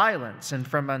 from violence, and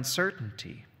from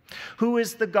uncertainty. Who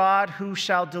is the God who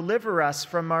shall deliver us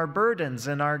from our burdens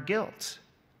and our guilt?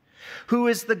 Who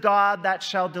is the God that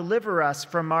shall deliver us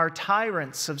from our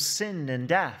tyrants of sin and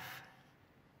death?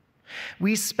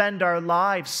 We spend our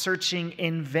lives searching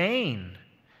in vain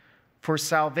for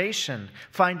salvation,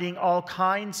 finding all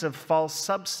kinds of false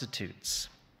substitutes.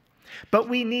 But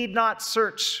we need not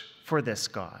search for this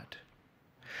God.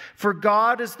 For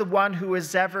God is the one who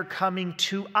is ever coming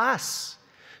to us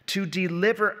to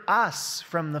deliver us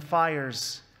from the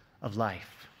fires of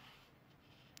life.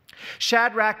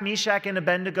 Shadrach, Meshach, and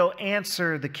Abednego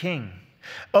answer the king,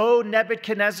 "O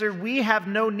Nebuchadnezzar, we have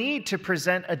no need to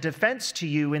present a defense to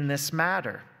you in this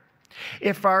matter.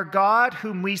 If our God,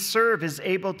 whom we serve, is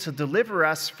able to deliver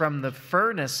us from the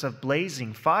furnace of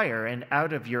blazing fire and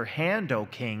out of your hand, O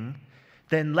king,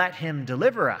 then let him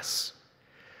deliver us.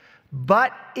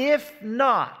 But if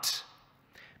not,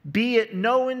 be it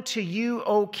known to you,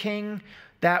 O king,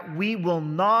 that we will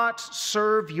not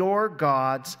serve your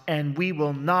gods and we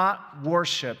will not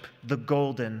worship the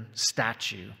golden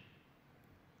statue."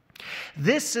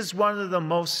 This is one of the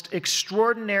most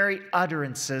extraordinary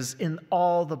utterances in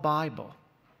all the Bible.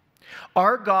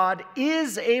 Our God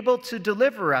is able to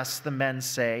deliver us, the men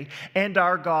say, and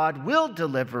our God will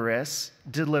deliver us.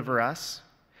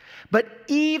 But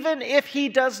even if he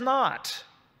does not,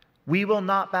 we will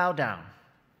not bow down.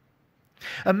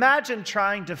 Imagine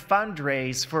trying to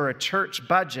fundraise for a church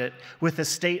budget with a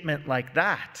statement like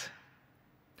that.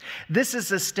 This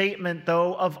is a statement,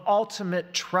 though, of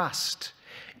ultimate trust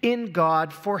in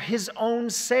God for his own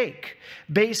sake,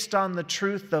 based on the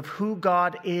truth of who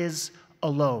God is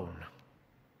alone.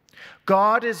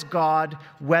 God is God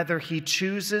whether he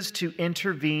chooses to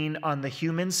intervene on the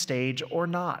human stage or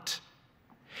not.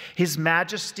 His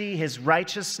majesty, his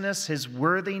righteousness, his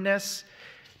worthiness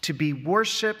to be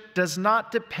worshipped does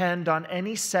not depend on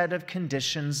any set of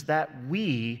conditions that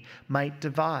we might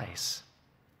devise.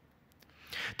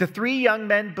 The three young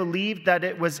men believed that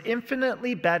it was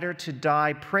infinitely better to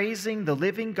die praising the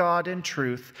living God in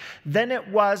truth than it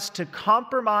was to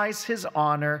compromise his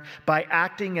honor by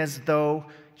acting as though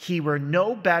he were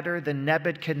no better than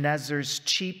Nebuchadnezzar's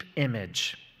cheap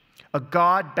image, a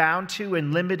God bound to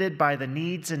and limited by the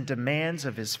needs and demands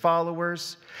of his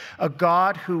followers, a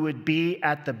God who would be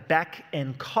at the beck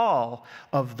and call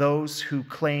of those who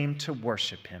claim to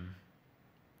worship him.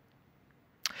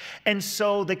 And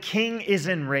so the king is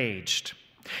enraged.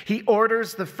 He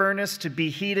orders the furnace to be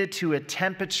heated to a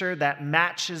temperature that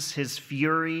matches his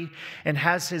fury and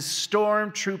has his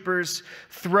stormtroopers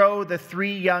throw the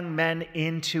three young men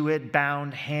into it,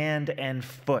 bound hand and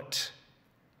foot.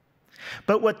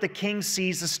 But what the king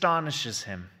sees astonishes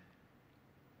him.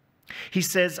 He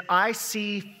says, "I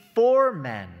see 4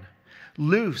 men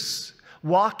loose,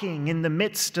 walking in the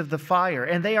midst of the fire,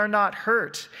 and they are not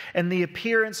hurt, and the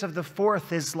appearance of the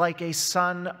 4th is like a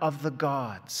son of the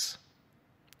gods."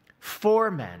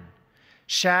 4 men,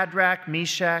 Shadrach,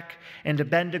 Meshach, and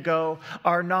Abednego,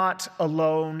 are not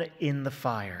alone in the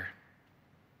fire.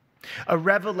 A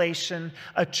revelation,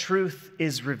 a truth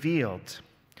is revealed,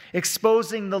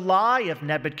 exposing the lie of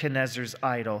Nebuchadnezzar's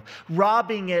idol,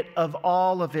 robbing it of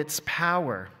all of its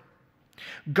power.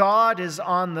 God is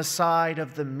on the side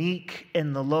of the meek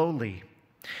and the lowly,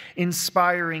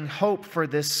 inspiring hope for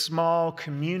this small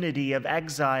community of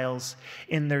exiles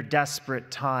in their desperate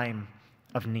time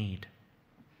of need.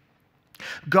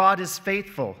 God is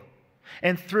faithful,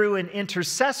 and through an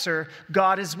intercessor,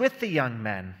 God is with the young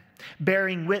men,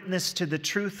 bearing witness to the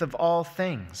truth of all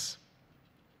things.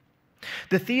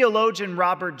 The theologian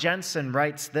Robert Jensen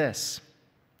writes this: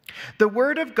 "The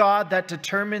word of God that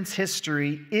determines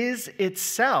history is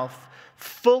itself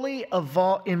fully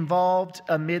involved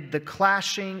amid the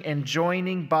clashing and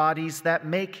joining bodies that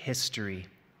make history.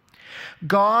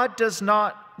 God does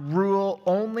not rule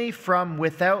only from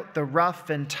without the rough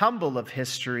and tumble of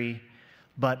history,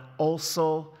 but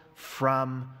also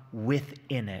from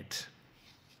within it."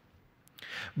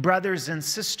 Brothers and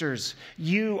sisters,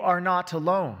 you are not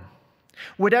alone.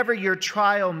 Whatever your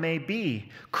trial may be,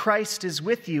 Christ is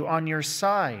with you on your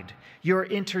side, your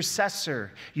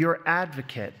intercessor, your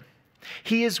advocate.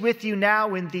 He is with you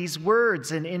now in these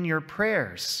words and in your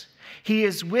prayers. He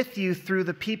is with you through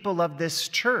the people of this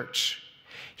church.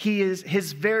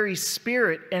 His very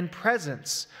spirit and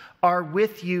presence are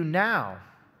with you now.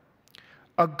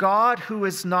 A God who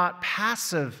is not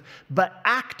passive but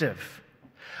active.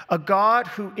 A God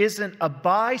who isn't a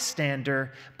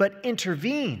bystander but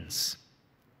intervenes.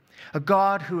 A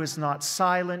God who is not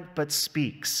silent but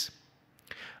speaks.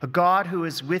 A God who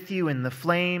is with you in the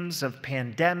flames of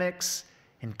pandemics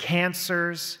and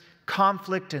cancers,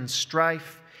 conflict and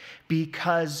strife,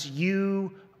 because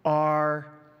you are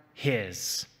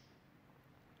his.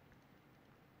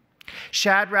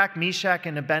 Shadrach, Meshach,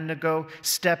 and Abednego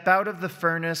step out of the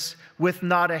furnace with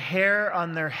not a hair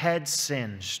on their heads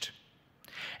singed.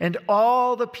 And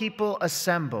all the people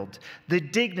assembled, the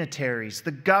dignitaries,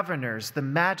 the governors, the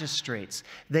magistrates,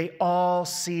 they all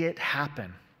see it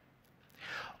happen.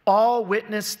 All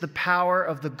witness the power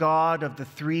of the God of the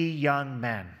 3 young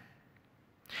men.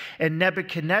 And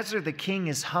Nebuchadnezzar the king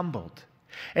is humbled,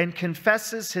 and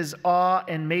confesses his awe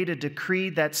and made a decree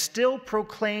that still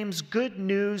proclaims good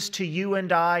news to you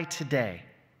and I today.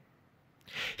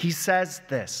 He says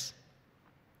this: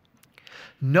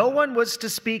 "No one was to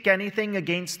speak anything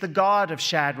against the God of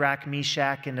Shadrach,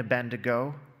 Meshach, and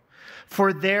Abednego,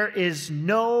 for there is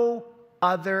no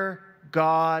other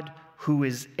God who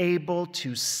is able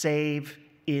to save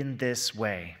in this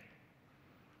way."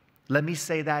 Let me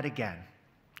say that again.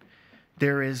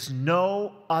 There is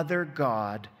no other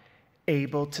God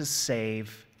able to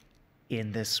save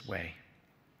in this way.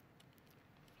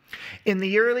 In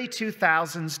the early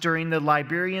 2000s, during the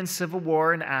Liberian Civil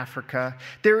War in Africa,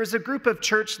 there was a group of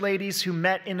church ladies who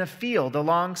met in a field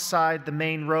alongside the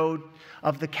main road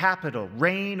of the capital,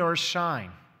 rain or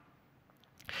shine,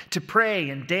 to pray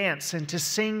and dance and to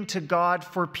sing to God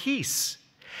for peace,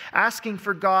 asking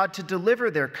for God to deliver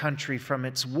their country from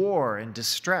its war and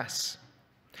distress.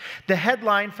 The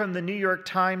headline from the New York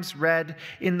Times read,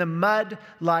 "In the mud,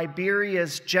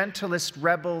 Liberia's gentlest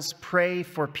rebels pray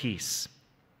for peace."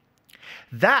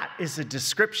 That is a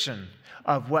description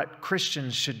of what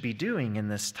Christians should be doing in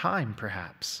this time,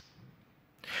 perhaps.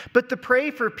 But the pray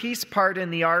for peace part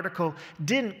in the article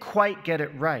didn't quite get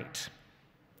it right.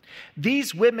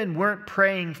 These women weren't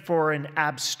praying for an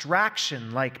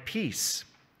abstraction like peace.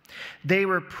 They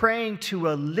were praying to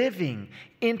a living,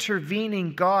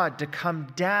 intervening God to come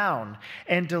down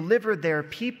and deliver their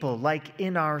people, like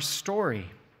in our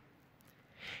story.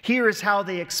 Here is how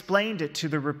they explained it to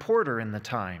the reporter in the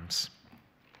Times.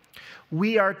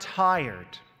 "We are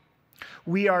tired.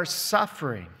 We are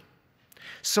suffering.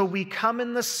 So we come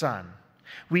in the sun.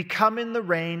 We come in the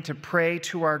rain to pray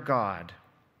to our God."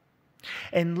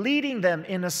 And leading them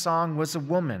in a song was a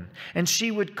woman, and she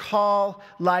would call,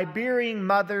 "Liberian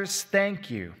mothers,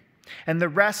 thank you." And the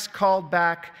rest called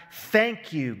back,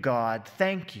 "Thank you, God,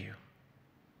 thank you."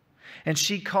 And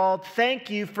she called, "Thank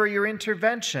you for your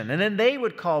intervention." And then they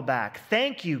would call back,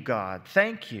 "Thank you, God,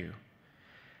 thank you."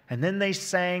 And then they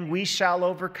sang, "We shall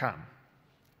overcome."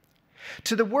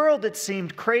 To the world, it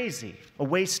seemed crazy, a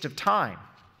waste of time.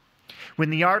 When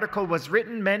the article was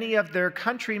written, many of their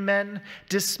countrymen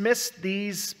dismissed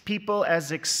these people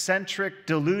as eccentric,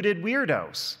 deluded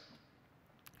weirdos.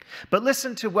 But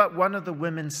listen to what one of the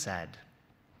women said.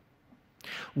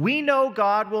 "We know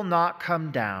God will not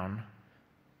come down,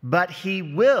 but he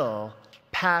will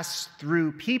pass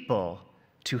through people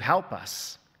to help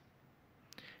us."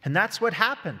 And that's what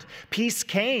happened. Peace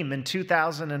came in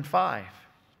 2005.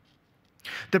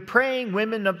 The praying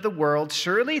women of the world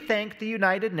surely thanked the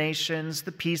United Nations,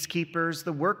 the peacekeepers,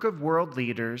 the work of world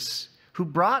leaders who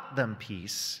brought them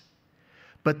peace,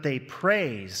 but they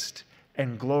praised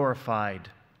and glorified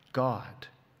God.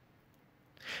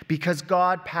 Because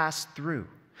God passed through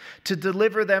to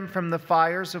deliver them from the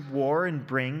fires of war and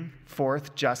bring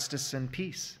forth justice and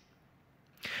peace.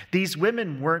 These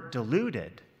women weren't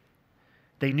deluded.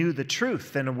 They knew the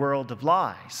truth in a world of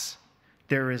lies.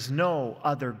 There is no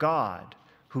other God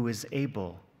who is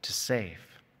able to save.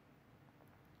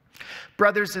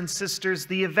 Brothers and sisters,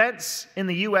 the events in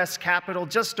the U.S. Capitol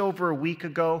just over a week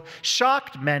ago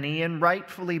shocked many and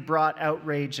rightfully brought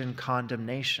outrage and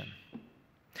condemnation.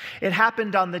 It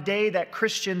happened on the day that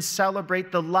Christians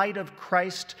celebrate the light of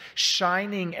Christ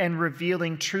shining and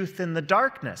revealing truth in the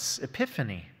darkness,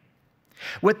 Epiphany.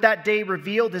 What that day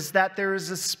revealed is that there is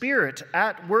a spirit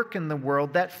at work in the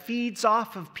world that feeds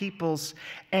off of people's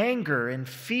anger and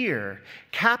fear,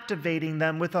 captivating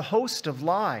them with a host of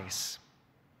lies.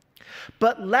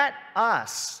 But let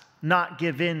us not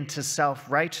give in to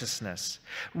self-righteousness.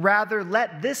 Rather,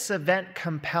 let this event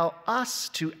compel us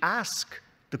to ask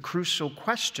the crucial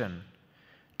question,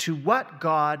 to what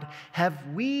God have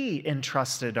we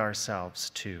entrusted ourselves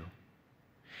to?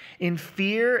 In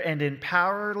fear and in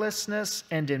powerlessness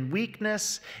and in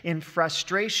weakness, in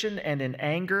frustration and in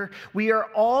anger, we are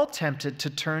all tempted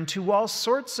to turn to all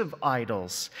sorts of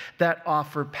idols that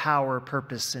offer power,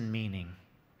 purpose, and meaning.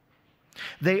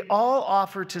 They all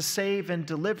offer to save and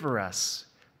deliver us,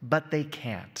 but they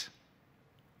can't.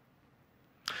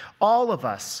 All of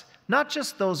us, not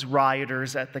just those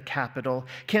rioters at the Capitol,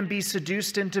 can be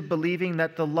seduced into believing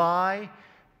that the lie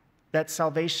that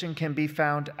salvation can be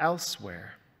found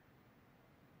elsewhere.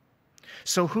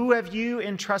 So who have you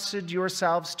entrusted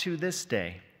yourselves to this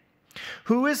day?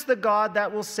 Who is the God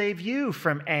that will save you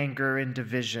from anger and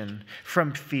division,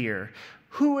 from fear?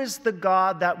 Who is the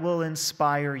God that will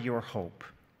inspire your hope?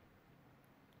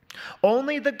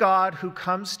 Only the God who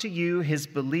comes to you, his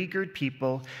beleaguered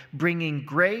people, bringing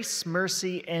grace,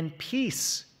 mercy, and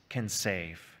peace can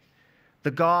save.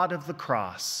 The God of the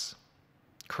cross,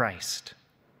 Christ.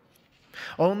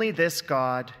 Only this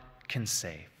God can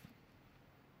save.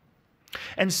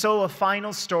 And so a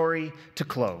final story to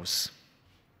close.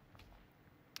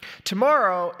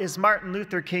 Tomorrow is Martin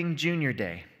Luther King Jr.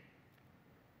 Day.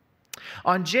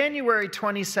 On January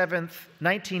 27th,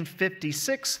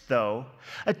 1956, though,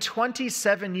 a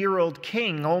 27-year-old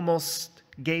King almost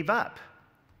gave up.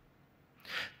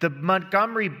 The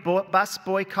Montgomery bus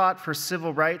boycott for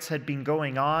civil rights had been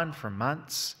going on for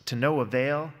months to no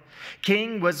avail.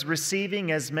 King was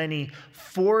receiving as many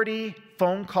 40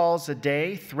 phone calls a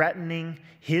day threatening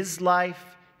his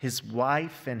life, his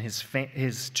wife, and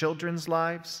his children's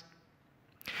lives.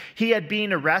 He had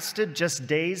been arrested just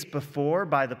days before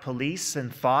by the police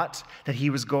and thought that he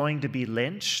was going to be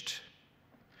lynched.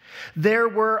 There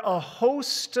were a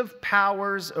host of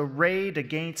powers arrayed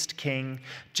against King,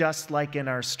 just like in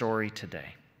our story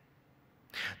today.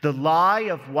 The lie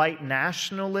of white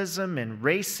nationalism and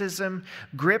racism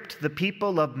gripped the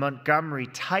people of Montgomery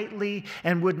tightly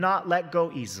and would not let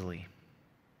go easily.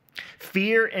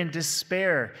 Fear and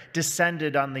despair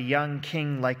descended on the young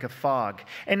King like a fog,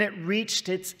 and it reached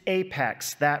its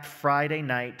apex that Friday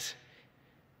night,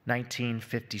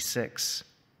 1956.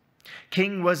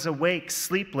 King was awake,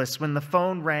 sleepless, when the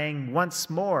phone rang once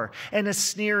more, and a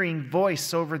sneering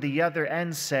voice over the other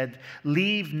end said,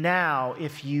 "Leave now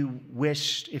if you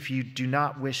do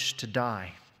not wish to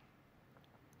die."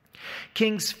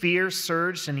 King's fear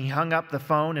surged, and he hung up the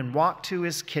phone and walked to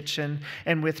his kitchen,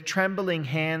 and with trembling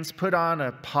hands put on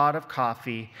a pot of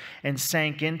coffee and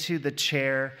sank into the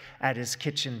chair at his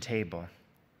kitchen table.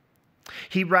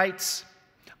 He writes,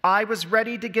 "I was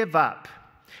ready to give up.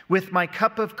 With my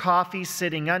cup of coffee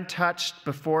sitting untouched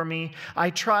before me, I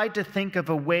tried to think of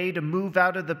a way to move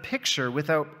out of the picture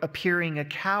without appearing a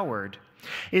coward.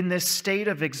 In this state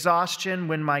of exhaustion,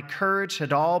 when my courage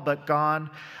had all but gone,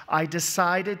 I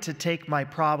decided to take my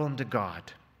problem to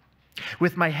God.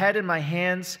 With my head in my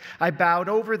hands, I bowed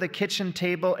over the kitchen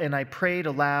table and I prayed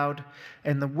aloud,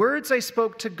 and the words I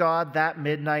spoke to God that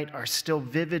midnight are still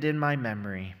vivid in my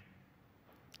memory.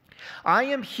 I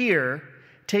am here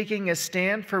taking a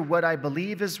stand for what I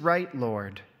believe is right,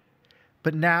 Lord.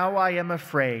 But now I am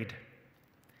afraid.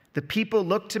 The people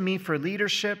look to me for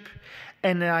leadership,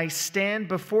 and I stand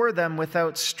before them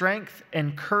without strength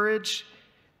and courage.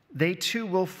 They too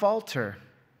will falter.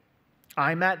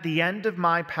 I'm at the end of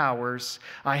my powers.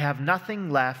 I have nothing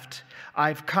left.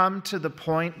 I've come to the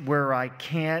point where I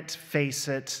can't face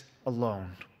it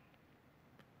alone."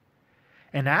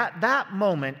 And at that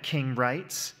moment, King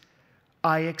writes,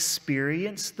 I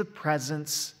experienced the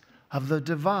presence of the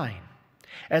divine,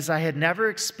 as I had never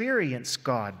experienced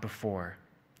God before.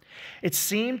 It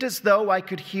seemed as though I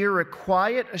could hear a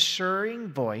quiet, assuring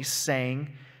voice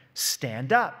saying,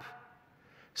 "Stand up.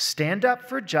 Stand up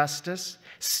for justice,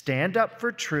 stand up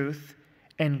for truth,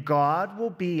 and God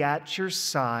will be at your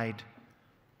side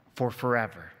for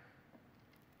forever."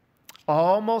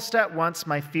 Almost at once,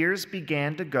 my fears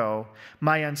began to go,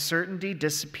 my uncertainty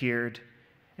disappeared,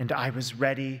 and I was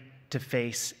ready to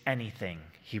face anything,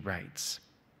 he writes.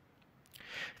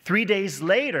 3 days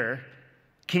later,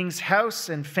 King's house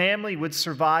and family would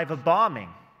survive a bombing.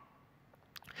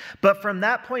 But from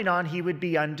that point on, he would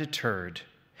be undeterred.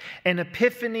 An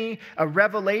epiphany, a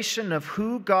revelation of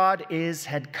who God is,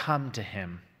 had come to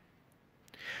him.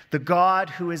 The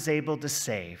God who is able to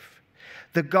save.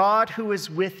 The God who is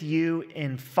with you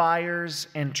in fires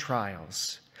and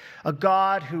trials. A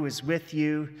God who is with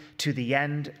you to the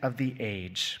end of the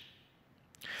age.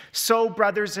 So,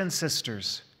 brothers and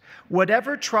sisters,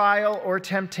 whatever trial or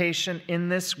temptation in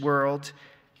this world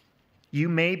you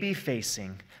may be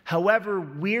facing, however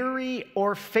weary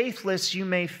or faithless you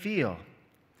may feel,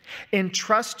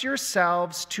 entrust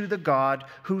yourselves to the God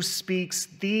who speaks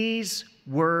these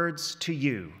words to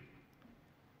you.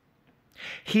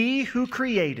 He who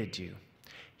created you,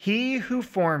 he who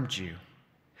formed you,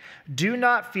 do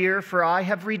not fear, for I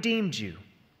have redeemed you.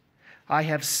 I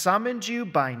have summoned you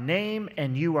by name,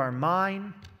 and you are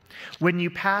mine. When you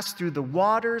pass through the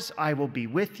waters, I will be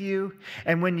with you.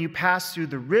 And when you pass through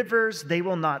the rivers, they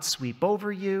will not sweep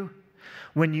over you.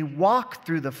 When you walk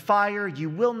through the fire, you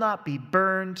will not be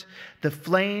burned. The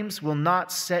flames will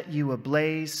not set you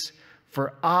ablaze.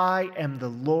 For I am the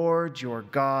Lord your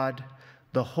God,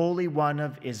 the Holy One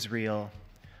of Israel,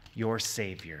 your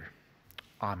Savior.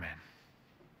 Amen.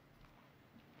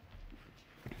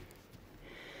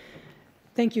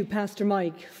 Thank you, Pastor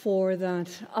Mike, for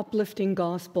that uplifting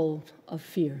gospel of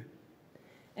fear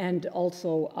and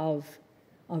also of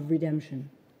redemption.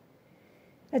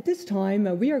 At this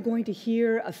time, we are going to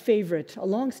hear a favorite, a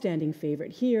long-standing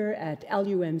favorite here at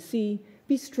LUMC,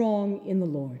 Be Strong in the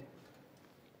Lord.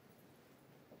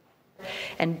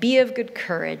 And be of good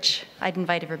courage. I'd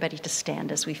invite everybody to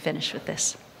stand as we finish with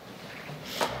this.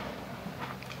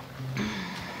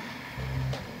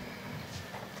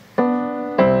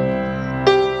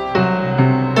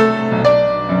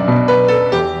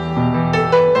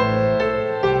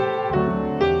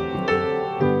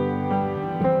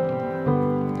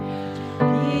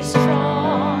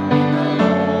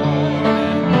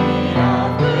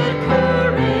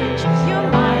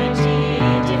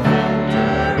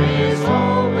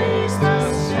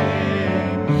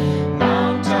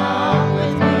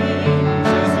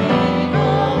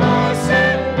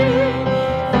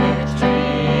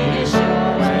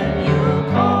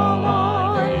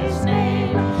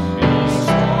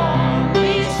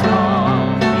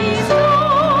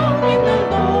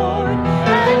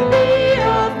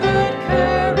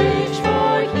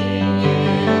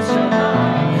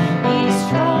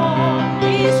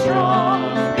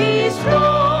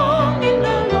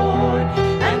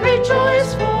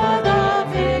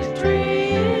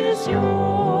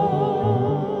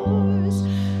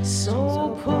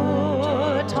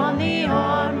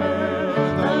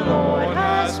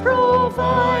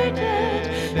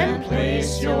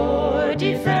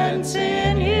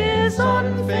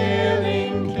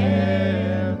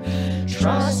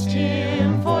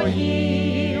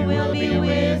 he will be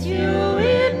with you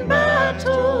in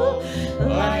battle,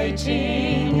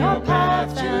 lighting your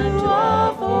path to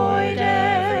avoid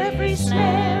every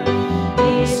snare.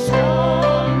 Be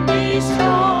strong, be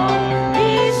strong,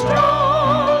 be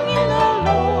strong in the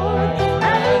Lord,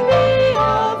 and be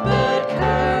of good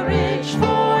courage,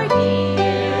 for he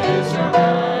is your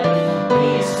guide.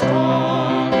 Be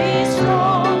strong, be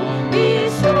strong, be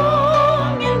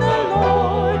strong in the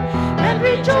Lord, and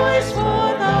rejoice,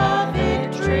 for the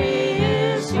victory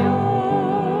is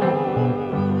yours.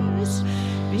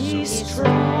 Be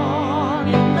strong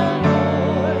in the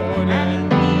Lord, and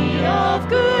be of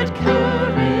good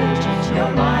courage.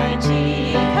 Your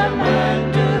mighty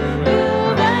commander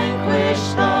will vanquish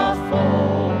the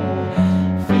foe.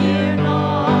 Fear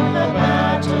not the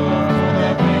battle, for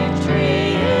the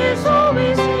victory is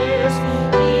always his.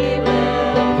 He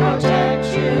will protect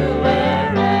you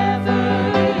wherever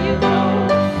you go.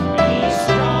 Be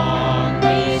strong,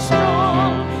 be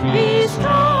strong, be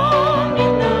strong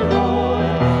in the Lord,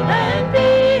 and be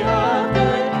of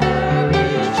good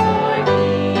courage, for he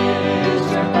is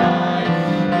your guide.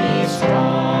 Be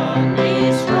strong, be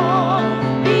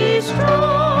strong, be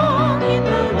strong in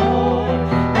the Lord,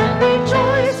 and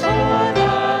rejoice, for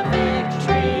the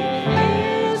victory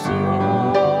is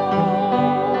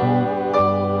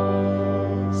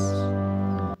yours.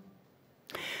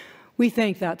 We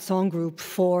thank that song group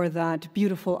for that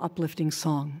beautiful, uplifting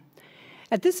song.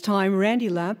 At this time, Randy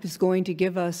Lapp is going to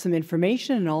give us some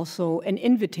information and also an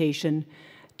invitation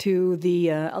to the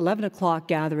 11 o'clock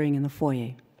gathering in the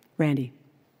foyer. Randy.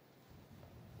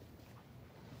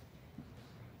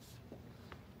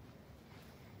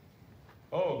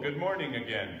 Oh, good morning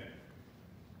again.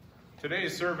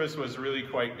 Today's service was really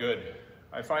quite good.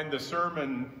 I find the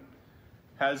sermon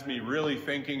has me really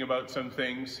thinking about some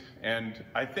things, and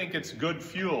I think it's good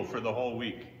fuel for the whole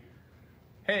week.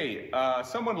 Hey,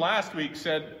 someone last week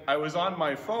said I was on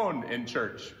my phone in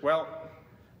church. Well,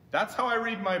 that's how I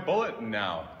read my bulletin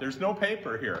now. There's no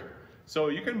paper here. So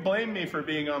you can blame me for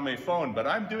being on my phone, but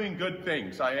I'm doing good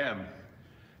things, I am.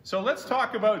 So let's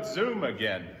talk about Zoom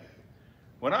again.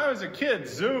 When I was a kid,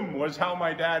 Zoom was how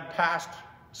my dad passed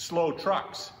slow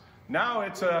trucks. Now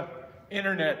it's a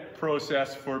internet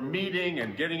process for meeting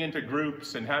and getting into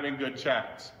groups and having good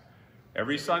chats.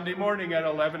 Every Sunday morning at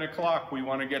 11 o'clock, we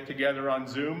want to get together on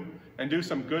Zoom and do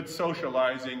some good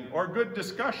socializing or good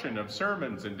discussion of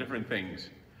sermons and different things.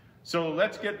 So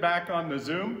let's get back on the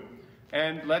Zoom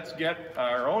and let's get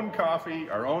our own coffee,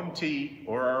 our own tea,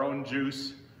 or our own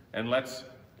juice, and let's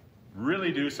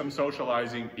really do some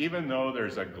socializing, even though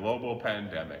there's a global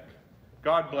pandemic.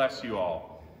 God bless you all.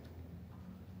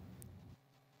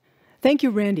 Thank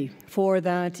you, Randy, for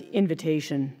that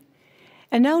invitation.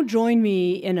 And now join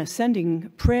me in a sending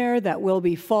prayer that will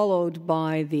be followed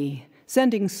by the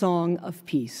sending song of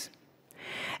peace.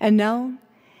 And now,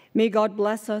 may God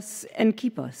bless us and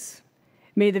keep us.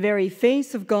 May the very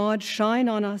face of God shine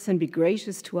on us and be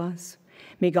gracious to us.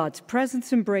 May God's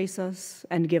presence embrace us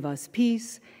and give us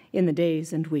peace in the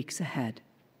days and weeks ahead.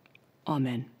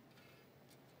 Amen.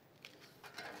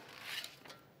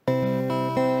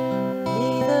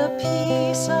 May the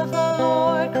peace of the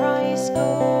Lord Christ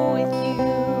go with you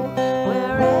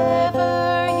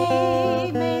wherever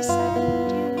he may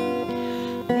send you.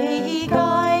 May he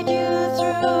guide you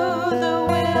through the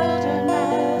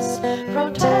wilderness,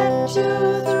 protect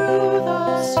you through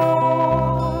the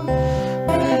storm.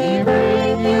 May he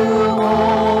bring you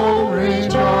home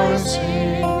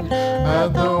rejoicing at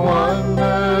the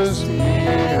wonders he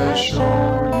has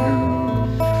shown you.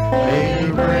 May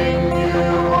he bring you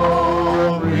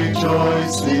home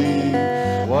rejoicing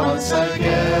once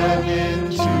again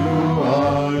into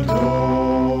our doors.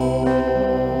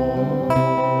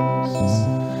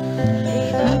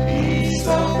 May the peace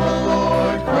of the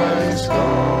Lord Christ go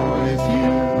with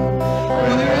you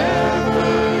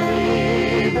wherever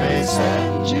he may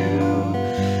send you.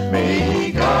 May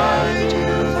he guide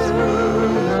you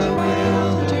through the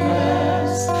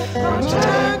wilderness,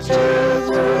 protect you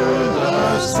through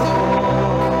the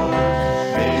storm.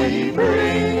 May he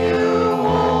bring you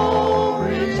home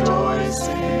rejoicing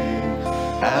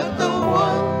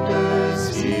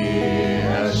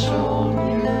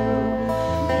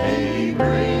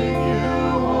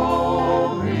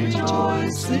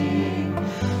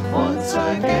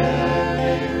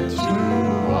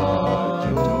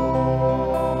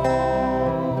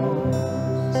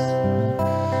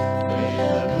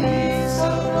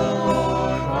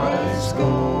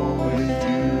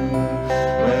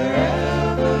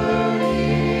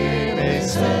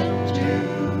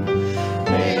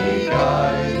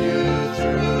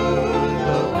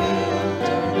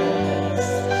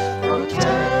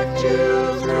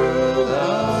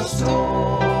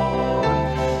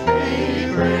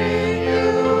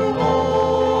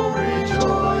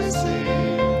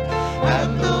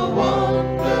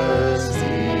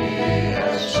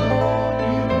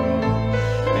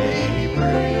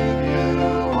praise.